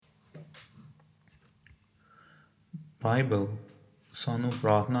Bible ਸਾਨੂੰ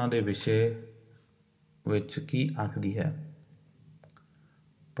ਪ੍ਰਾਰਥਨਾ ਦੇ ਵਿਸ਼ੇ ਵਿੱਚ ਕੀ ਆਖਦੀ ਹੈ?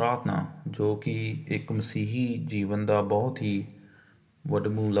 ਪ੍ਰਾਰਥਨਾ, ਜੋ ਕਿ ਇੱਕ ਮਸੀਹੀ ਜੀਵਨ ਦਾ ਬਹੁਤ ਹੀ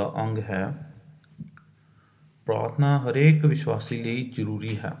ਵਡਮੁੱਲਾ ਅੰਗ ਹੈ। ਪ੍ਰਾਰਥਨਾ ਹਰੇਕ ਵਿਸ਼ਵਾਸੀ ਲਈ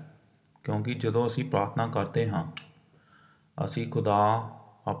ਜ਼ਰੂਰੀ ਹੈ, ਕਿਉਂਕਿ ਜਦੋਂ ਅਸੀਂ ਪ੍ਰਾਰਥਨਾ ਕਰਦੇ ਹਾਂ, ਅਸੀਂ ਖੁਦਾ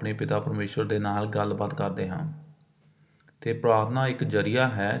ਆਪਣੇ ਪਿਤਾ ਪਰਮੇਸ਼ਵਰ ਦੇ ਨਾਲ ਗੱਲਬਾਤ ਕਰਦੇ ਹਾਂ। ਅਤੇ ਪ੍ਰਾਰਥਨਾ ਇੱਕ ਜ਼ਰੀਆ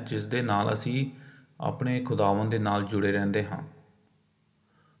ਹੈ ਜਿਸ ਦੇ ਨਾਲ ਅਸੀਂ ਆਪਣੇ ਖੁਦਾਵੰਦ ਦੇ ਨਾਲ ਜੁੜੇ ਰਹਿੰਦੇ ਹਾਂ।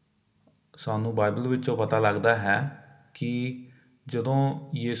 ਸਾਨੂੰ ਬਾਈਬਲ ਵਿੱਚੋਂ ਪਤਾ ਲੱਗਦਾ ਹੈ ਕਿ ਜਦੋਂ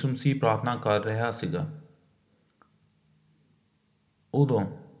ਯਿਸੂ ਮਸੀਹ ਪ੍ਰਾਰਥਨਾ ਕਰ ਰਿਹਾ ਸੀਗਾ, ਉਦੋਂ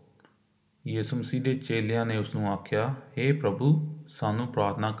ਯਿਸੂ ਮਸੀਹ ਦੇ ਚੇਲਿਆਂ ਨੇ ਉਸਨੂੰ ਆਖਿਆ, ਹੇ ਪ੍ਰਭੂ, ਸਾਨੂੰ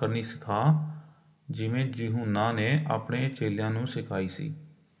ਪ੍ਰਾਰਥਨਾ ਕਰਨੀ ਸਿਖਾ, ਜਿਵੇਂ ਯਹੂਨਾ ਨੇ ਆਪਣੇ ਚੇਲਿਆਂ ਨੂੰ ਸਿਖਾਈ ਸੀ।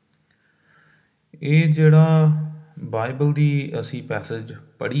 ਇਹ ਜਿਹੜਾ ਬਾਈਬਲ ਦੀ ਅਸੀਂ ਪੈਸੇਜ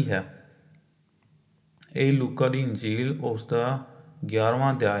ਪੜ੍ਹੀ ਹੈ, ਇਹ ਲੂਕਾ ਦੀ ਇੰਜੀਲ ਉਸ ਦਾ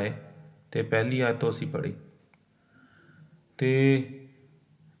 11ਵਾਂ ਅਧਿਆਏ ਅਤੇ ਪਹਿਲੀ ਆਇਤ ਤੋਂ ਅਸੀਂ ਪੜ੍ਹੀ। ਅਤੇ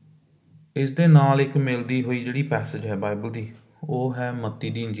ਇਸ ਦੇ ਨਾਲ ਇੱਕ ਮਿਲਦੀ ਹੋਈ ਜਿਹੜੀ ਪੈਸੇਜ ਹੈ ਬਾਈਬਲ ਦੀ, ਉਹ ਹੈ ਮੱਤੀ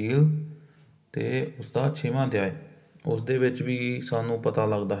ਦੀ ਇੰਜੀਲ ਅਤੇ ਉਸਦਾ 6ਵਾਂ ਅਧਿਆਏ। ਉਸ ਦੇ ਵਿੱਚ ਵੀ ਸਾਨੂੰ ਪਤਾ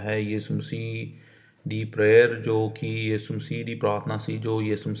ਲੱਗਦਾ ਹੈ ਯਿਸੂ ਮਸੀਹ ਦੀ ਪ੍ਰੇਅਰ, ਜੋ ਕਿ ਯਿਸੂ ਮਸੀਹ ਦੀ ਪ੍ਰਾਰਥਨਾ ਸੀ, ਜੋ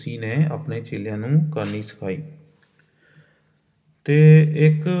ਯਿਸੂ ਮਸੀਹ ਨੇ ਆਪਣੇ ਚੇਲਿਆਂ ਨੂੰ ਕਰਨੀ ਸਿਖਾਈ। ਅਤੇ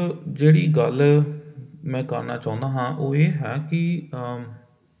ਇੱਕ ਜਿਹੜੀ ਗੱਲ ਮੈਂ ਕਰਨਾ ਚਾਹੁੰਦਾ ਹਾਂ ਉਹ ਇਹ ਹੈ ਕਿ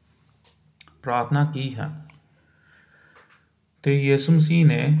ਪ੍ਰਾਰਥਨਾ ਕੀ ਹੈ, ਅਤੇ ਯਿਸੂ ਮਸੀਹ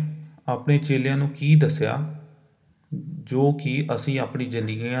ਨੇ ਆਪਣੇ ਚੇਲਿਆਂ ਨੂੰ ਕੀ ਦੱਸਿਆ, ਜੋ ਕਿ ਅਸੀਂ ਆਪਣੀ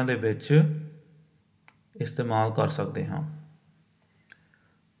ਜ਼ਿੰਦਗੀਆਂ ਦੇ ਵਿੱਚ ਇਸਤੇਮਾਲ ਕਰ ਸਕਦੇ ਹਾਂ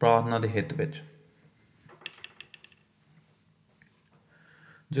ਪ੍ਰਾਰਥਨਾ ਦੇ ਹਿੱਤ ਵਿੱਚ।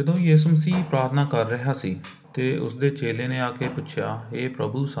 ਜਦੋਂ ਯਿਸੂ ਮਸੀਹ ਪ੍ਰਾਰਥਨਾ ਕਰ ਰਿਹਾ ਸੀ ਅਤੇ ਉਸਦੇ ਚੇਲੇ ਨੇ ਆ ਕੇ ਪੁੱਛਿਆ, ਹੇ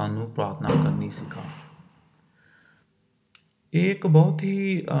ਪ੍ਰਭੂ, ਸਾਨੂੰ ਪ੍ਰਾਰਥਨਾ ਕਰਨੀ ਸਿਖਾ। ਇਹ ਇੱਕ ਬਹੁਤ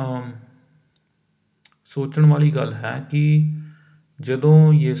ਹੀ ਸੋਚਣ ਵਾਲੀ ਗੱਲ ਹੈ ਕਿ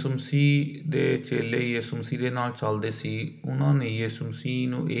ਜਦੋਂ ਯਿਸੂ ਮਸੀਹ ਦੇ ਚੇਲੇ ਯਿਸੂ ਮਸੀਹ ਦੇ ਨਾਲ ਚੱਲਦੇ ਸੀ, ਉਹਨਾਂ ਨੇ ਯਿਸੂ ਮਸੀਹ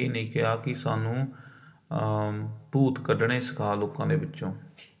ਨੂੰ ਇਹ ਨਹੀਂ ਕਿਹਾ ਕਿ ਸਾਨੂੰ ਭੂਤ ਕੱਢਣੇ ਸਿਖਾ ਲੋਕਾਂ ਦੇ ਵਿੱਚੋਂ,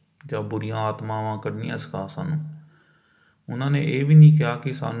 ਜਾਂ ਬੁਰੀਆਂ ਆਤਮਾਵਾਂ ਕੱਢਣੀਆਂ ਸਿਖਾ ਸਾਨੂੰ। ਉਹਨਾਂ ਨੇ ਇਹ ਵੀ ਨਹੀਂ ਕਿਹਾ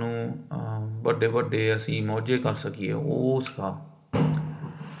ਕਿ ਸਾਨੂੰ ਵੱਡੇ ਵੱਡੇ ਅਸੀਂ ਮੌਜੇ ਕਰ ਸਕੀਏ, ਉਹ ਸਿਖਾ।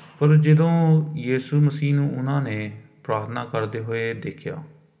 ਪਰ ਜਦੋਂ ਯਿਸੂ ਮਸੀਹ ਨੂੰ ਉਹਨਾਂ ਨੇ ਪ੍ਰਾਰਥਨਾ ਕਰਦੇ ਹੋਏ ਦੇਖਿਆ,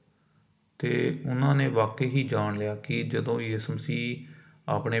 ਅਤੇ ਉਹਨਾਂ ਨੇ ਵਾਕਈ ਹੀ ਜਾਣ ਲਿਆ ਕਿ ਜਦੋਂ ਯਿਸੂ ਮਸੀਹ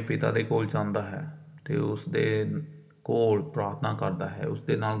ਆਪਣੇ ਪਿਤਾ ਦੇ ਕੋਲ ਜਾਂਦਾ ਹੈ ਅਤੇ ਉਸ ਦੇ ਕੋਲ ਪ੍ਰਾਰਥਨਾ ਕਰਦਾ ਹੈ, ਉਸ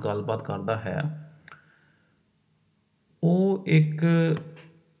ਦੇ ਨਾਲ ਗੱਲਬਾਤ ਕਰਦਾ ਹੈ, ਉਹ ਇੱਕ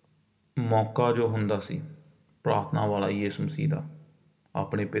ਮੌਕਾ ਜੋ ਹੁੰਦਾ ਸੀ ਪ੍ਰਾਰਥਨਾ ਵਾਲਾ ਯਿਸੂ ਮਸੀਹ ਦਾ,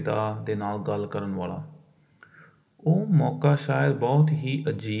 ਆਪਣੇ ਪਿਤਾ ਦੇ ਨਾਲ ਗੱਲ ਕਰਨ ਵਾਲਾ, ਉਹ ਮੌਕਾ ਸ਼ਾਇਦ ਬਹੁਤ ਹੀ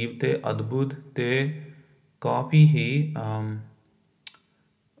ਅਜੀਬ ਅਤੇ ਅਦਭੁਤ ਅਤੇ ਕਾਫੀ ਹੀ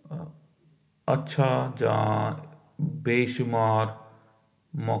ਅੱਛਾ ਜਾਂ ਬੇਸ਼ੁਮਾਰ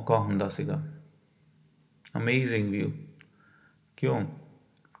ਮੌਕਾ ਹੁੰਦਾ ਸੀਗਾ। Amazing view.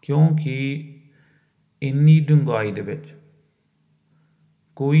 ਕਿਉਂਕਿ ਇੰਨੀ ਡੂੰਘਾਈ ਦੇ ਵਿੱਚ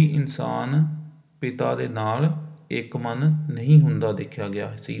ਕੋਈ ਇਨਸਾਨ ਪਿਤਾ ਦੇ ਨਾਲ ਇੱਕ ਮਨ ਨਹੀਂ ਹੁੰਦਾ ਦੇਖਿਆ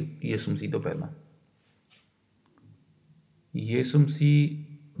ਗਿਆ ਸੀ ਯਿਸੂ ਮਸੀਹ ਤੋਂ ਪਹਿਲਾਂ। ਯਿਸੂ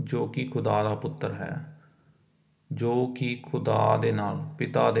ਮਸੀਹ ਜੋ ਕਿ ਖੁਦਾ ਦਾ ਪੁੱਤਰ ਹੈ, ਜੋ ਕਿ ਖੁਦਾ ਦੇ ਨਾਲ,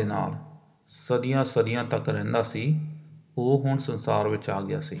 ਪਿਤਾ ਦੇ ਨਾਲ ਸਦੀਆਂ ਸਦੀਆਂ ਤੱਕ ਰਹਿੰਦਾ ਸੀ, ਉਹ ਹੁਣ ਸੰਸਾਰ ਵਿੱਚ ਆ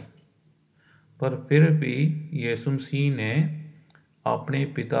ਗਿਆ ਸੀ। ਪਰ ਫਿਰ ਵੀ ਯਿਸੂ ਮਸੀਹ ਨੇ ਆਪਣੇ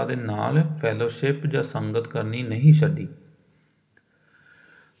ਪਿਤਾ ਦੇ ਨਾਲ ਫੈਲੋਸ਼ਿਪ ਜਾਂ ਸੰਗਤ ਕਰਨੀ ਨਹੀਂ ਛੱਡੀ,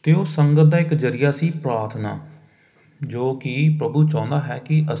 ਅਤੇ ਉਹ ਸੰਗਤ ਦਾ ਇੱਕ ਜ਼ਰੀਆ ਸੀ ਪ੍ਰਾਰਥਨਾ, ਜੋ ਕਿ ਪ੍ਰਭੂ ਚਾਹੁੰਦਾ ਹੈ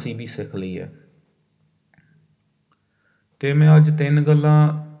ਕਿ ਅਸੀਂ ਵੀ ਸਿੱਖ ਲਈਏ। ਅਤੇ ਮੈਂ ਅੱਜ 3 ਗੱਲਾਂ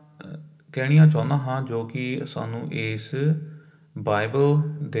ਕਹਿਣੀਆਂ ਚਾਹੁੰਦਾ ਹਾਂ ਜੋ ਕਿ ਸਾਨੂੰ ਇਸ ਬਾਈਬਲ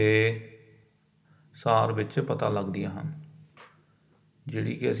ਦੇ ਸਾਰ ਵਿੱਚ ਪਤਾ ਲੱਗਦੀਆਂ ਹਨ,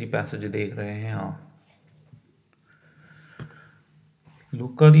 ਜਿਹੜੀ ਕਿ ਅਸੀਂ ਪੈਸੇਜ ਦੇਖ ਰਹੇ ਹਾਂ।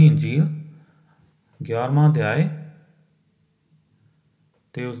 ਲੂਕਾ ਦੀ ਇੰਜੀਲ 11ਵਾਂ ਅਧਿਆਏ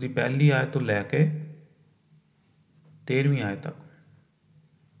ਅਤੇ ਉਸਦੀ ਪਹਿਲੀ ਆਇਤ ਤੋਂ ਲੈ ਕੇ 13ਵੀਂ ਆਇਤ ਤੱਕ।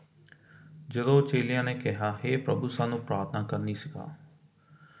 ਜਦੋਂ ਚੇਲਿਆਂ ਨੇ ਕਿਹਾ, ਹੇ ਪ੍ਰਭੂ, ਸਾਨੂੰ ਪ੍ਰਾਰਥਨਾ ਕਰਨੀ ਸਿਖਾ।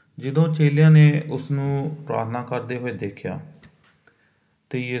 ਜਦੋਂ ਚੇਲਿਆਂ ਨੇ ਉਸਨੂੰ ਪ੍ਰਾਰਥਨਾ ਕਰਦੇ ਹੋਏ ਦੇਖਿਆ,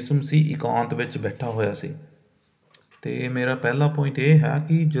 ਅਤੇ ਯਿਸੂ ਮਸੀਹ ਇਕਾਂਤ ਵਿੱਚ ਬੈਠਾ ਹੋਇਆ ਸੀ। ਅਤੇ ਮੇਰਾ ਪਹਿਲਾ ਪੁਆਇੰਟ ਇਹ ਹੈ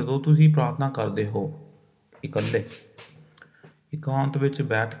ਕਿ ਜਦੋਂ ਤੁਸੀਂ ਪ੍ਰਾਰਥਨਾ ਕਰਦੇ ਹੋ ਇਕੱਲੇ, ਇਕਾਂਤ ਵਿੱਚ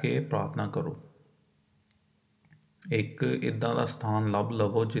ਬੈਠ ਕੇ ਪ੍ਰਾਰਥਨਾ ਕਰੋ। ਇੱਕ ਇੱਦਾਂ ਦਾ ਸਥਾਨ ਲੱਭ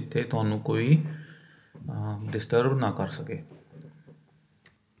ਲਵੋ ਜਿੱਥੇ ਤੁਹਾਨੂੰ ਕੋਈ ਡਿਸਟਰਬ ਨਾ ਕਰ ਸਕੇ।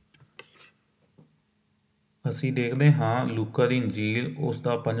 ਅਸੀਂ ਦੇਖਦੇ ਹਾਂ ਲੂਕਾ ਦੀ ਇੰਜੀਲ ਉਸ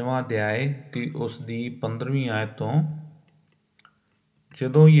ਦਾ 5ਵਾਂ ਅਧਿਆਏ ਅਤੇ ਉਸ ਦੀ 15ਵੀਂ ਆਇਤ ਤੋਂ।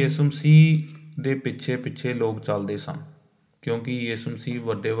 ਜਦੋਂ ਯਿਸੂ ਮਸੀਹ ਦੇ ਪਿੱਛੇ ਪਿੱਛੇ ਲੋਕ ਚੱਲਦੇ ਸਨ, ਕਿਉਂਕਿ ਯਿਸੂ ਮਸੀਹ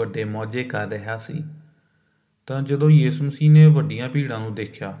ਵੱਡੇ ਵੱਡੇ ਮੌਜੇ ਕਰ ਰਿਹਾ ਸੀ, ਤਾਂ ਜਦੋਂ ਯਿਸੂ ਮਸੀਹ ਨੇ ਵੱਡੀਆਂ ਭੀੜਾਂ ਨੂੰ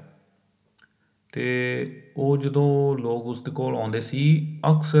ਦੇਖਿਆ ਅਤੇ ਉਹ ਜਦੋਂ ਲੋਕ ਉਸ ਦੇ ਕੋਲ ਆਉਂਦੇ ਸੀ,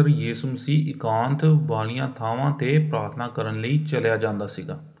 ਅਕਸਰ ਯਿਸੂ ਮਸੀਹ ਇਕਾਂਤ ਵਾਲੀਆਂ ਥਾਵਾਂ 'ਤੇ ਪ੍ਰਾਰਥਨਾ ਕਰਨ ਲਈ ਚਲਿਆ ਜਾਂਦਾ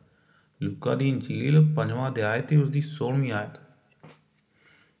ਸੀਗਾ। ਲੂਕਾ ਦੀ ਇੰਜੀਲ 5ਵਾਂ ਅਧਿਆਇ ਅਤੇ ਉਸਦੀ 16ਵੀਂ ਆਇਤ।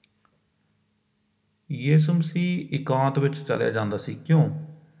 ਯਿਸੂ ਮਸੀਹ ਇਕਾਂਤ ਵਿੱਚ ਚਲਿਆ ਜਾਂਦਾ ਸੀ।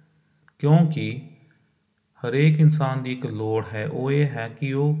 ਕਿਉਂਕਿ ਹਰੇਕ ਇਨਸਾਨ ਦੀ ਇੱਕ ਲੋੜ ਹੈ, ਉਹ ਇਹ ਹੈ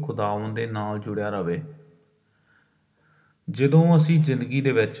ਕਿ ਉਹ ਖੁਦਾਵੰਦ ਦੇ ਨਾਲ ਜੁੜਿਆ ਰਹੇ। ਜਦੋਂ ਅਸੀਂ ਜ਼ਿੰਦਗੀ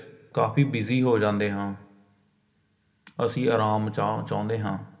ਦੇ ਵਿੱਚ ਕਾਫੀ ਬਿਜ਼ੀ ਹੋ ਜਾਂਦੇ ਹਾਂ, ਅਸੀਂ ਆਰਾਮ ਚਾਹੁੰਦੇ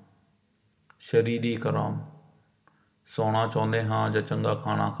ਹਾਂ, ਸਰੀਰਕ ਆਰਾਮ, ਸੌਣਾ ਚਾਹੁੰਦੇ ਹਾਂ ਜਾਂ ਚੰਗਾ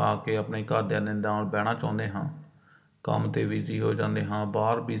ਖਾਣਾ ਖਾ ਕੇ ਆਪਣੇ ਘਰਦਿਆਂ ਦੇ ਨਾਲ ਬਹਿਣਾ ਚਾਹੁੰਦੇ ਹਾਂ, ਕੰਮ 'ਤੇ ਬਿਜ਼ੀ ਹੋ ਜਾਂਦੇ ਹਾਂ,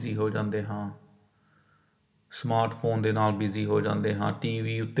 ਬਾਹਰ ਬਿਜ਼ੀ ਹੋ ਜਾਂਦੇ ਹਾਂ, ਸਮਾਰਟਫੋਨ ਦੇ ਨਾਲ ਬਿਜ਼ੀ ਹੋ ਜਾਂਦੇ ਹਾਂ,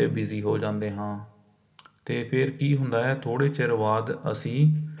 TV ਉੱਤੇ ਬਿਜ਼ੀ ਹੋ ਜਾਂਦੇ ਹਾਂ, ਅਤੇ ਫਿਰ ਕੀ ਹੁੰਦਾ ਹੈ, ਥੋੜ੍ਹੇ ਚਿਰ ਬਾਅਦ ਅਸੀਂ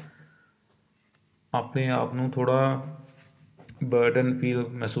ਆਪਣੇ ਆਪ ਨੂੰ ਥੋੜ੍ਹਾ ਬਰਡਨ ਫੀਲ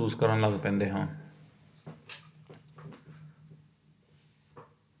ਮਹਿਸੂਸ ਕਰਨ ਲੱਗ ਪੈਂਦੇ ਹਾਂ।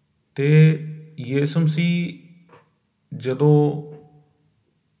 ਅਤੇ ਯਿਸੂ ਮਸੀਹ ਜਦੋਂ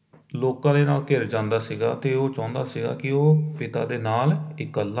ਲੋਕਾਂ ਦੇ ਨਾਲ ਘਿਰ ਜਾਂਦਾ ਸੀਗਾ ਅਤੇ ਉਹ ਚਾਹੁੰਦਾ ਸੀਗਾ ਕਿ ਉਹ ਪਿਤਾ ਦੇ ਨਾਲ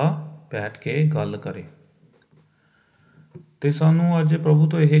ਇਕੱਲਾ ਬੈਠ ਕੇ ਗੱਲ ਕਰੇ। ਅਤੇ ਸਾਨੂੰ ਅੱਜ ਪ੍ਰਭੂ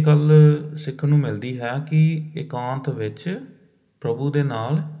ਤੋਂ ਇਹ ਗੱਲ ਸਿੱਖਣ ਨੂੰ ਮਿਲਦੀ ਹੈ ਕਿ ਇਕਾਂਤ ਵਿੱਚ ਪ੍ਰਭੂ ਦੇ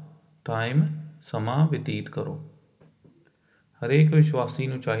ਨਾਲ ਸਮਾਂ ਬਤੀਤ ਕਰੋ। ਹਰੇਕ ਵਿਸ਼ਵਾਸੀ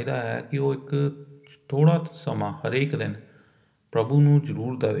ਨੂੰ ਚਾਹੀਦਾ ਹੈ ਕਿ ਉਹ ਇੱਕ ਥੋੜ੍ਹਾ ਸਮਾਂ ਹਰੇਕ ਦਿਨ ਪ੍ਰਭੂ ਨੂੰ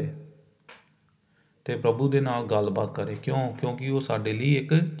ਜ਼ਰੂਰ ਦੇਵੇ ਅਤੇ ਪ੍ਰਭੂ ਦੇ ਨਾਲ ਗੱਲਬਾਤ ਕਰੇ। ਕਿਉਂਕਿ ਉਹ ਸਾਡੇ ਲਈ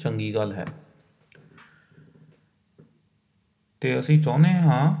ਇੱਕ ਚੰਗੀ ਗੱਲ ਹੈ। ਅਤੇ ਅਸੀਂ ਚਾਹੁੰਦੇ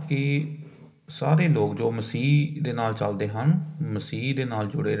ਹਾਂ ਕਿ ਸਾਰੇ ਲੋਕ ਜੋ ਮਸੀਹ ਦੇ ਨਾਲ ਚੱਲਦੇ ਹਨ, ਮਸੀਹ ਦੇ ਨਾਲ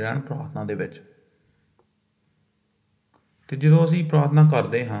ਜੁੜੇ ਰਹਿਣ ਪ੍ਰਾਰਥਨਾ ਦੇ ਵਿੱਚ। ਅਤੇ ਜਦੋਂ ਅਸੀਂ ਪ੍ਰਾਰਥਨਾ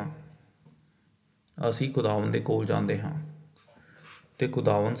ਕਰਦੇ ਹਾਂ, ਅਸੀਂ ਖੁਦਾਵੰਦ ਦੇ ਕੋਲ ਜਾਂਦੇ ਹਾਂ ਅਤੇ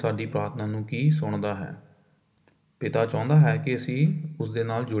ਖੁਦਾਵੰਦ ਸਾਡੀ ਪ੍ਰਾਰਥਨਾ ਨੂੰ ਕੀ ਸੁਣਦਾ ਹੈ। ਪਿਤਾ ਚਾਹੁੰਦਾ ਹੈ ਕਿ ਅਸੀਂ ਉਸ ਦੇ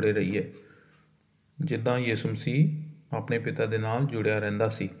ਨਾਲ ਜੁੜੇ ਰਹੀਏ, ਜਿੱਦਾਂ ਯਿਸੂ ਮਸੀਹ ਆਪਣੇ ਪਿਤਾ ਦੇ ਨਾਲ ਜੁੜਿਆ ਰਹਿੰਦਾ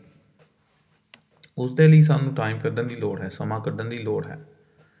ਸੀ। ਉਸ ਦੇ ਲਈ ਸਾਨੂੰ ਟਾਈਮ ਕੱਢਣ ਦੀ ਲੋੜ ਹੈ, ਸਮਾਂ ਕੱਢਣ ਦੀ ਲੋੜ ਹੈ।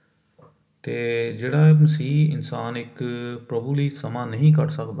 ਅਤੇ ਜਿਹੜਾ ਮਸੀਹ ਇਨਸਾਨ ਇੱਕ ਪ੍ਰਭੂ ਲਈ ਸਮਾਂ ਨਹੀਂ ਕੱਢ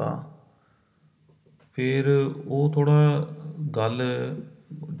ਸਕਦਾ, ਫਿਰ ਉਹ ਥੋੜ੍ਹਾ ਗੱਲ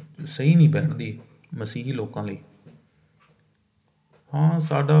ਸਹੀ ਨਹੀਂ ਬੈਠਦੀ ਮਸੀਹੀ ਲੋਕਾਂ ਲਈ। ਹਾਂ,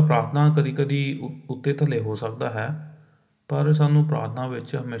 ਸਾਡਾ ਪ੍ਰਾਰਥਨਾ ਕਦੀ ਕਦੀ ਉੱਤੇ ਥੱਲੇ ਹੋ ਸਕਦਾ ਹੈ, ਪਰ ਸਾਨੂੰ ਪ੍ਰਾਰਥਨਾ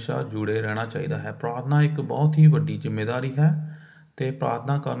ਵਿੱਚ ਹਮੇਸ਼ਾ ਜੁੜੇ ਰਹਿਣਾ ਚਾਹੀਦਾ ਹੈ। ਪ੍ਰਾਰਥਨਾ ਇੱਕ ਬਹੁਤ ਹੀ ਵੱਡੀ ਜ਼ਿੰਮੇਵਾਰੀ ਹੈ ਅਤੇ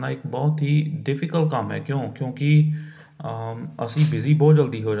ਪ੍ਰਾਰਥਨਾ ਕਰਨਾ ਇੱਕ ਬਹੁਤ ਹੀ ਡਿਫੀਕਲਟ ਕੰਮ ਹੈ। ਕਿਉਂਕਿ ਅਸੀਂ ਬਿਜ਼ੀ ਬਹੁਤ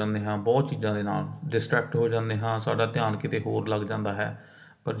ਜਲਦੀ ਹੋ ਜਾਂਦੇ ਹਾਂ, ਬਹੁਤ ਚੀਜ਼ਾਂ ਦੇ ਨਾਲ ਡਿਸਟਰੈਕਟ ਹੋ ਜਾਂਦੇ ਹਾਂ, ਸਾਡਾ ਧਿਆਨ ਕਿਤੇ ਹੋਰ ਲੱਗ ਜਾਂਦਾ ਹੈ।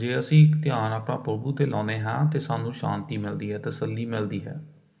 ਪਰ ਜੇ ਅਸੀਂ ਧਿਆਨ ਆਪਣਾ ਪ੍ਰਭੂ 'ਤੇ ਲਾਉਂਦੇ ਹਾਂ ਤਾਂ ਸਾਨੂੰ ਸ਼ਾਂਤੀ ਮਿਲਦੀ ਹੈ, ਤਸੱਲੀ ਮਿਲਦੀ ਹੈ,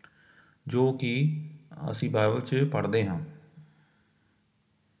 ਜੋ ਕਿ ਅਸੀਂ ਬਾਈਬਲ 'ਚ ਪੜ੍ਹਦੇ ਹਾਂ।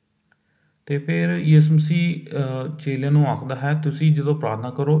 ਅਤੇ ਫਿਰ ਯਿਸੂ ਮਸੀਹ ਚੇਲਿਆਂ ਨੂੰ ਆਖਦਾ ਹੈ, ਤੁਸੀਂ ਜਦੋਂ ਪ੍ਰਾਰਥਨਾ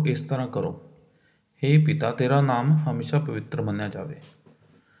ਕਰੋ ਇਸ ਤਰ੍ਹਾਂ ਕਰੋ, ਹੇ ਪਿਤਾ, ਤੇਰਾ ਨਾਮ ਹਮੇਸ਼ਾ ਪਵਿੱਤਰ ਮੰਨਿਆ ਜਾਵੇ।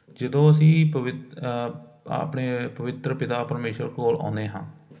 ਜਦੋਂ ਅਸੀਂ ਆਪਣੇ ਪਵਿੱਤਰ ਪਿਤਾ ਪਰਮੇਸ਼ਵਰ ਕੋਲ ਆਉਂਦੇ ਹਾਂ,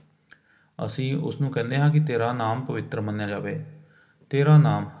 ਅਸੀਂ ਉਸ ਨੂੰ ਕਹਿੰਦੇ ਹਾਂ ਕਿ ਤੇਰਾ ਨਾਮ ਪਵਿੱਤਰ ਮੰਨਿਆ ਜਾਵੇ। ਤੇਰਾ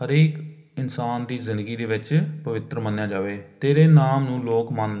ਨਾਮ ਹਰੇਕ ਇਨਸਾਨ ਦੀ ਜ਼ਿੰਦਗੀ ਦੇ ਵਿੱਚ ਪਵਿੱਤਰ ਮੰਨਿਆ ਜਾਵੇ। ਤੇਰੇ ਨਾਮ ਨੂੰ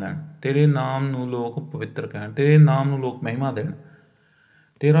ਲੋਕ ਮੰਨ ਲੈਣ, ਤੇਰੇ ਨਾਮ ਨੂੰ ਲੋਕ ਪਵਿੱਤਰ ਕਹਿਣ, ਤੇਰੇ ਨਾਮ ਨੂੰ ਲੋਕ ਮਹਿਮਾ ਦੇਣ।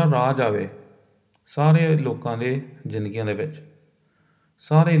 ਤੇਰਾ ਰਾਜ ਆਵੇ ਸਾਰੇ ਲੋਕਾਂ ਦੇ ਜ਼ਿੰਦਗੀਆਂ ਦੇ ਵਿੱਚ।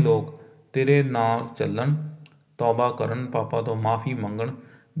 ਸਾਰੇ ਲੋਕ ਤੇਰੇ ਨਾਲ ਚੱਲਣ, ਤੌਬਾ ਕਰਨ, ਪਾਪਾਂ ਤੋਂ ਮਾਫ਼ੀ ਮੰਗਣ।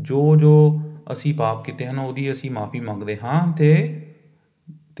 ਜੋ ਅਸੀਂ ਪਾਪ ਕੀਤੇ ਹਨ ਉਹਦੀ ਅਸੀਂ ਮਾਫ਼ੀ ਮੰਗਦੇ ਹਾਂ ਅਤੇ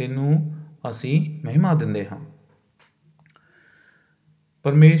ਤੈਨੂੰ ਅਸੀਂ ਮਹਿਮਾ ਦਿੰਦੇ ਹਾਂ।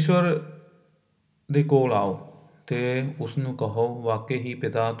 ਪਰਮੇਸ਼ਵਰ ਦੇ ਕੋਲ ਆਓ ਅਤੇ ਉਸ ਨੂੰ ਕਹੋ, ਵਾਕਈ ਹੀ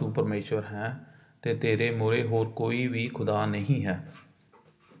ਪਿਤਾ ਤੂੰ ਪਰਮੇਸ਼ਵਰ ਹੈ ਅਤੇ ਤੇਰੇ ਮੂਹਰੇ ਹੋਰ ਕੋਈ ਵੀ ਖੁਦਾ ਨਹੀਂ ਹੈ।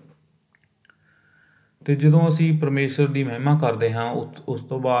 ਅਤੇ ਜਦੋਂ ਅਸੀਂ ਪਰਮੇਸ਼ਵਰ ਦੀ ਮਹਿਮਾ ਕਰਦੇ ਹਾਂ, ਉਸ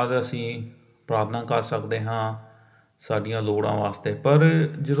ਤੋਂ ਬਾਅਦ ਅਸੀਂ ਪ੍ਰਾਰਥਨਾ ਕਰ ਸਕਦੇ ਹਾਂ ਸਾਡੀਆਂ ਲੋੜਾਂ ਵਾਸਤੇ। ਪਰ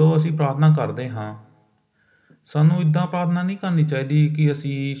ਜਦੋਂ ਅਸੀਂ ਪ੍ਰਾਰਥਨਾ ਕਰਦੇ ਹਾਂ, ਸਾਨੂੰ ਇੱਦਾਂ ਪ੍ਰਾਰਥਨਾ ਨਹੀਂ ਕਰਨੀ ਚਾਹੀਦੀ ਕਿ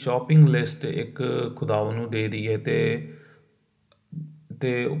ਅਸੀਂ ਸ਼ੋਪਿੰਗ ਲਿਸਟ ਇੱਕ ਖੁਦਾਵੰਦ ਨੂੰ ਦੇ ਦਈਏ ਅਤੇ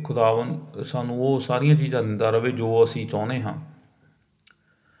ਖੁਦਾਵੰਦ ਸਾਨੂੰ ਉਹ ਸਾਰੀਆਂ ਚੀਜ਼ਾਂ ਦਿੰਦਾ ਰਹੇ ਜੋ ਅਸੀਂ ਚਾਹੁੰਦੇ ਹਾਂ।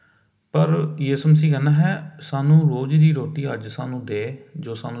 ਪਰ ਯਿਸੂ ਮਸੀਹ ਕਹਿੰਦਾ ਹੈ, ਸਾਨੂੰ ਰੋਜ਼ ਦੀ ਰੋਟੀ ਅੱਜ ਸਾਨੂੰ ਦੇ,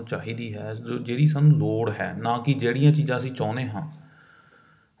 ਜੋ ਸਾਨੂੰ ਚਾਹੀਦੀ ਹੈ, ਜਿਹੜੀ ਸਾਨੂੰ ਲੋੜ ਹੈ, ਨਾ ਕਿ ਜਿਹੜੀਆਂ ਚੀਜ਼ਾਂ ਅਸੀਂ ਚਾਹੁੰਦੇ ਹਾਂ।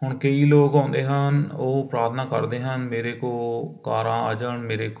 ਹੁਣ ਕਈ ਲੋਕ ਆਉਂਦੇ ਹਨ, ਉਹ ਪ੍ਰਾਰਥਨਾ ਕਰਦੇ ਹਨ, ਮੇਰੇ ਕੋਲ ਕਾਰਾਂ ਆ ਜਾਣ,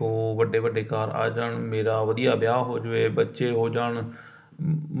 ਮੇਰੇ ਕੋਲ ਵੱਡੇ ਵੱਡੇ ਕਾਰ ਆ ਜਾਣ, ਮੇਰਾ ਵਧੀਆ ਵਿਆਹ ਹੋ ਜਾਵੇ, ਬੱਚੇ ਹੋ ਜਾਣ।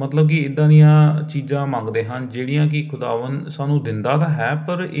 ਮਤਲਬ ਕਿ ਇੱਦਾਂ ਦੀਆਂ ਚੀਜ਼ਾਂ ਮੰਗਦੇ ਹਨ, ਜਿਹੜੀਆਂ ਕਿ ਖੁਦਾਵੰਦ ਸਾਨੂੰ ਦਿੰਦਾ ਤਾਂ ਹੈ,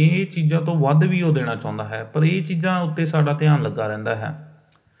 ਪਰ ਇਹ ਚੀਜ਼ਾਂ ਤੋਂ ਵੱਧ ਵੀ ਉਹ ਦੇਣਾ ਚਾਹੁੰਦਾ ਹੈ। ਪਰ ਇਹ ਚੀਜ਼ਾਂ ਉੱਤੇ ਸਾਡਾ ਧਿਆਨ ਲੱਗਾ ਰਹਿੰਦਾ ਹੈ।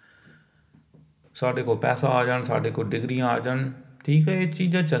 ਸਾਡੇ ਕੋਲ ਪੈਸਾ ਆ ਜਾਣ, ਸਾਡੇ ਕੋਲ ਡਿਗਰੀਆਂ ਆ ਜਾਣ, ਠੀਕ ਹੈ, ਇਹ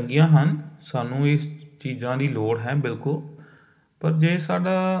ਚੀਜ਼ਾਂ ਚੰਗੀਆਂ ਹਨ, ਸਾਨੂੰ ਇਸ ਚੀਜ਼ਾਂ ਦੀ ਲੋੜ ਹੈ ਬਿਲਕੁਲ। ਪਰ ਜੇ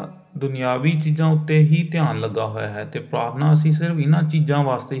ਸਾਡਾ ਦੁਨਿਆਵੀ ਚੀਜ਼ਾਂ ਉੱਤੇ ਹੀ ਧਿਆਨ ਲੱਗਾ ਹੋਇਆ ਹੈ ਅਤੇ ਪ੍ਰਾਰਥਨਾ ਅਸੀਂ ਸਿਰਫ ਇਹਨਾਂ ਚੀਜ਼ਾਂ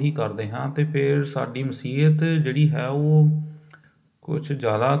ਵਾਸਤੇ ਹੀ ਕਰਦੇ ਹਾਂ, ਅਤੇ ਫਿਰ ਸਾਡੀ ਮਸੀਹਤ ਜਿਹੜੀ ਹੈ ਉਹ ਕੁਛ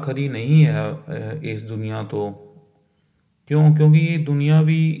ਜ਼ਿਆਦਾ ਖਰੀ ਨਹੀਂ ਹੈ ਇਸ ਦੁਨੀਆ ਤੋਂ। ਕਿਉਂਕਿ ਇਹ ਦੁਨੀਆ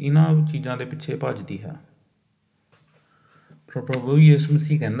ਵੀ ਇਹਨਾਂ ਚੀਜ਼ਾਂ ਦੇ ਪਿੱਛੇ ਭੱਜਦੀ ਹੈ। ਪ੍ਰਭੂ ਯਿਸੂ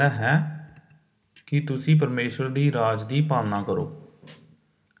ਮਸੀਹ ਕਹਿੰਦਾ ਹੈ ਕਿ ਤੁਸੀਂ ਪਰਮੇਸ਼ਵਰ ਦੀ ਰਾਜ ਦੀ ਪਾਲਣਾ ਕਰੋ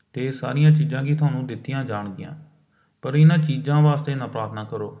ਅਤੇ ਇਹ ਸਾਰੀਆਂ ਚੀਜ਼ਾਂ ਕੀ ਤੁਹਾਨੂੰ ਦਿੱਤੀਆਂ ਜਾਣਗੀਆਂ, ਪਰ ਇਹਨਾਂ ਚੀਜ਼ਾਂ ਵਾਸਤੇ ਨਾ ਪ੍ਰਾਰਥਨਾ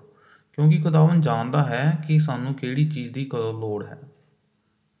ਕਰੋ, ਕਿਉਂਕਿ ਖੁਦਾਵੰਦ ਜਾਣਦਾ ਹੈ ਕਿ ਸਾਨੂੰ ਕਿਹੜੀ ਚੀਜ਼ ਦੀ ਕਦੋਂ ਲੋੜ ਹੈ।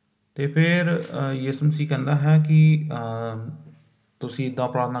 ਅਤੇ ਫਿਰ ਯਿਸੂ ਮਸੀਹ ਕਹਿੰਦਾ ਹੈ ਕਿ ਤੁਸੀਂ ਇੱਦਾਂ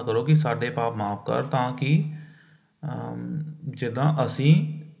ਪ੍ਰਾਰਥਨਾ ਕਰੋ ਕਿ ਸਾਡੇ ਪਾਪ ਮਾਫ਼ ਕਰ, ਤਾਂ ਕਿ ਜਿੱਦਾਂ ਅਸੀਂ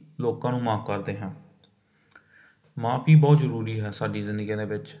ਲੋਕਾਂ ਨੂੰ ਮਾਫ਼ ਕਰਦੇ ਹਾਂ। ਮਾਫ਼ੀ ਬਹੁਤ ਜ਼ਰੂਰੀ ਹੈ ਸਾਡੀ ਜ਼ਿੰਦਗੀ ਦੇ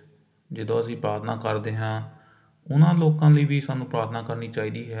ਵਿੱਚ। ਜਦੋਂ ਅਸੀਂ ਪ੍ਰਾਰਥਨਾ ਕਰਦੇ ਹਾਂ, ਉਹਨਾਂ ਲੋਕਾਂ ਲਈ ਵੀ ਸਾਨੂੰ ਪ੍ਰਾਰਥਨਾ ਕਰਨੀ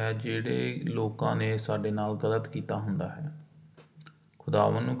ਚਾਹੀਦੀ ਹੈ ਜਿਹੜੇ ਲੋਕਾਂ ਨੇ ਸਾਡੇ ਨਾਲ ਗਲਤ ਕੀਤਾ ਹੁੰਦਾ ਹੈ।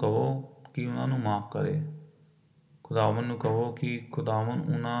 ਖੁਦਾਵੰਦ ਨੂੰ ਕਹੋ ਕਿ ਉਹਨਾਂ ਨੂੰ ਮਾਫ਼ ਕਰੇ। ਖੁਦਾਵੰਦ ਨੂੰ ਕਹੋ ਕਿ ਖੁਦਾਵੰਦ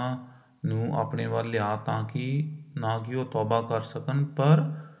ਉਹਨਾਂ ਨੂੰ ਆਪਣੇ ਵੱਲ ਲਿਆ, ਤਾਂ ਕਿ ਨਾ ਕਿ ਉਹ ਤੌਬਾ ਕਰ ਸਕਣ, ਪਰ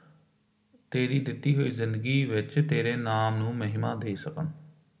ਤੇਰੀ ਦਿੱਤੀ ਹੋਈ ਜ਼ਿੰਦਗੀ ਵਿੱਚ ਤੇਰੇ ਨਾਮ ਨੂੰ ਮਹਿਮਾ ਦੇ ਸਕਣ।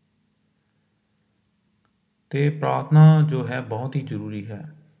 ਅਤੇ ਪ੍ਰਾਰਥਨਾ ਜੋ ਹੈ ਬਹੁਤ ਹੀ ਜ਼ਰੂਰੀ ਹੈ।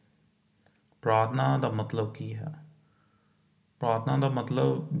 ਪ੍ਰਾਰਥਨਾ ਦਾ ਮਤਲਬ ਕੀ ਹੈ? ਪ੍ਰਾਰਥਨਾ ਦਾ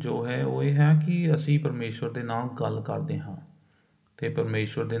ਮਤਲਬ ਜੋ ਹੈ ਉਹ ਇਹ ਹੈ ਕਿ ਅਸੀਂ ਪਰਮੇਸ਼ਵਰ ਦੇ ਨਾਲ ਗੱਲ ਕਰਦੇ ਹਾਂ ਅਤੇ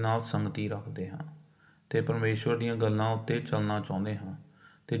ਪਰਮੇਸ਼ਵਰ ਦੇ ਨਾਲ ਸੰਗਤੀ ਰੱਖਦੇ ਹਾਂ ਅਤੇ ਪਰਮੇਸ਼ਵਰ ਦੀਆਂ ਗੱਲਾਂ ਉੱਤੇ ਚੱਲਣਾ ਚਾਹੁੰਦੇ ਹਾਂ,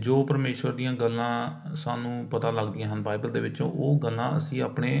 ਅਤੇ ਜੋ ਪਰਮੇਸ਼ਵਰ ਦੀਆਂ ਗੱਲਾਂ ਸਾਨੂੰ ਪਤਾ ਲੱਗਦੀਆਂ ਹਨ ਬਾਈਬਲ ਦੇ ਵਿੱਚੋਂ, ਉਹ ਗੱਲਾਂ ਅਸੀਂ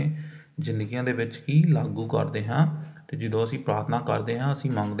ਆਪਣੇ ਜ਼ਿੰਦਗੀਆਂ ਦੇ ਵਿੱਚ ਹੀ ਲਾਗੂ ਕਰਦੇ ਹਾਂ। ਅਤੇ ਜਦੋਂ ਅਸੀਂ ਪ੍ਰਾਰਥਨਾ ਕਰਦੇ ਹਾਂ,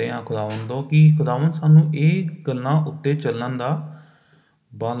 ਅਸੀਂ ਮੰਗਦੇ ਹਾਂ ਖੁਦਾਵੰਦ ਤੋਂ ਕਿ ਖੁਦਾਵੰਦ ਸਾਨੂੰ ਇਹ ਗੱਲਾਂ ਉੱਤੇ ਚੱਲਣ ਦਾ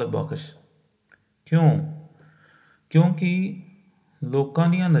ਬਲ ਬਖਸ਼। ਕਿਉਂਕਿ ਲੋਕਾਂ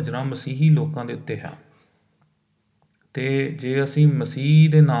ਦੀਆਂ ਨਜ਼ਰਾਂ ਮਸੀਹੀ ਲੋਕਾਂ ਦੇ ਉੱਤੇ ਹੈ, ਅਤੇ ਜੇ ਅਸੀਂ ਮਸੀਹ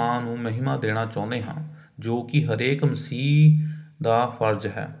ਦੇ ਨਾਂ ਨੂੰ ਮਹਿਮਾ ਦੇਣਾ ਚਾਹੁੰਦੇ ਹਾਂ, ਜੋ ਕਿ ਹਰੇਕ ਮਸੀਹ ਦਾ ਫਰਜ਼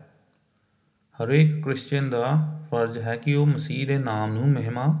ਹੈ, ਹਰੇਕ ਕ੍ਰਿਸਚਨ ਦਾ ਫਰਜ਼ ਹੈ ਕਿ ਉਹ ਮਸੀਹ ਦੇ ਨਾਮ ਨੂੰ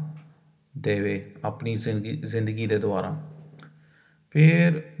ਮਹਿਮਾ ਦੇਵੇ ਆਪਣੀ ਜ਼ਿੰਦਗੀ ਦੇ ਦੁਆਰਾ।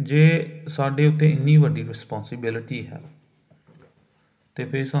 ਫਿਰ ਜੇ ਸਾਡੇ ਉੱਤੇ ਇੰਨੀ ਵੱਡੀ ਰਿਸਪੋਂਸੀਬਿਲਿਟੀ ਹੈ, ਅਤੇ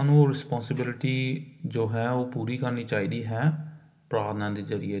ਫਿਰ ਸਾਨੂੰ ਉਹ ਰਿਸਪੋਂਸੀਬਿਲਿਟੀ ਜੋ ਹੈ ਉਹ ਪੂਰੀ ਕਰਨੀ ਚਾਹੀਦੀ ਹੈ ਪ੍ਰਾਰਥਨਾ ਦੇ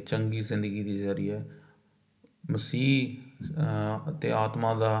ਜ਼ਰੀਏ, ਚੰਗੀ ਜ਼ਿੰਦਗੀ ਦੇ ਜ਼ਰੀਏ। ਮਸੀਹ ਅਤੇ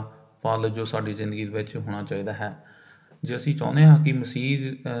ਆਤਮਾ ਦਾ ਫਲ ਜੋ ਸਾਡੀ ਜ਼ਿੰਦਗੀ ਵਿੱਚ ਹੋਣਾ ਚਾਹੀਦਾ ਹੈ। ਜੇ ਅਸੀਂ ਚਾਹੁੰਦੇ ਹਾਂ ਕਿ ਮਸੀਹ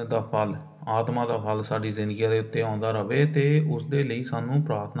ਦਾ ਫਲ, ਆਤਮਾ ਦਾ ਫਲ ਸਾਡੀ ਜ਼ਿੰਦਗੀ ਦੇ ਉੱਤੇ ਆਉਂਦਾ ਰਹੇ, ਅਤੇ ਉਸ ਦੇ ਲਈ ਸਾਨੂੰ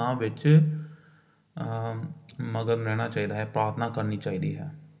ਪ੍ਰਾਰਥਨਾ ਵਿੱਚ ਮਗਨ ਰਹਿਣਾ ਚਾਹੀਦਾ ਹੈ, ਪ੍ਰਾਰਥਨਾ ਕਰਨੀ ਚਾਹੀਦੀ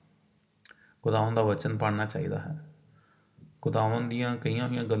ਹੈ, ਖੁਦਾਵੰਦ ਦਾ ਵਚਨ ਪੜ੍ਹਨਾ ਚਾਹੀਦਾ ਹੈ, ਖੁਦਾਵੰਦ ਦੀਆਂ ਕਹੀਆਂ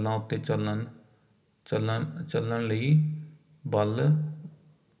ਹੋਈਆਂ ਗੱਲਾਂ ਉੱਤੇ ਚੱਲਣ ਲਈ ਬਲ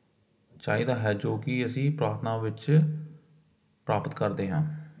ਚਾਹੀਦਾ ਹੈ, ਜੋ ਕਿ ਅਸੀਂ ਪ੍ਰਾਰਥਨਾ ਵਿੱਚ ਪ੍ਰਾਪਤ ਕਰਦੇ ਹਾਂ।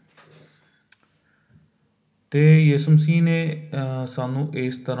 ਅਤੇ ਯਿਸੂ ਮਸੀਹ ਨੇ ਸਾਨੂੰ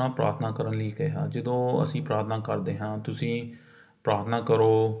ਇਸ ਤਰ੍ਹਾਂ ਪ੍ਰਾਰਥਨਾ ਕਰਨ ਲਈ ਕਿਹਾ। ਜਦੋਂ ਅਸੀਂ ਪ੍ਰਾਰਥਨਾ ਕਰਦੇ ਹਾਂ, ਤੁਸੀਂ ਪ੍ਰਾਰਥਨਾ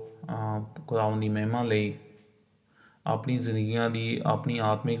ਕਰੋ ਖੁਦਾਵੰਦ ਦੀ ਮਹਿਮਾ ਲਈ, ਆਪਣੀ ਜ਼ਿੰਦਗੀਆਂ ਦੀ, ਆਪਣੀ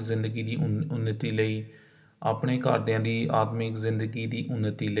ਆਤਮਿਕ ਜ਼ਿੰਦਗੀ ਦੀ ਉੱਨਤੀ ਲਈ, ਆਪਣੇ ਘਰਦਿਆਂ ਦੀ ਆਤਮਿਕ ਜ਼ਿੰਦਗੀ ਦੀ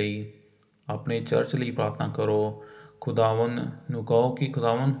ਉੱਨਤੀ ਲਈ, ਆਪਣੇ ਚਰਚ ਲਈ ਪ੍ਰਾਰਥਨਾ ਕਰੋ। ਖੁਦਾਵੰਦ ਨੂੰ ਕਹੋ ਕਿ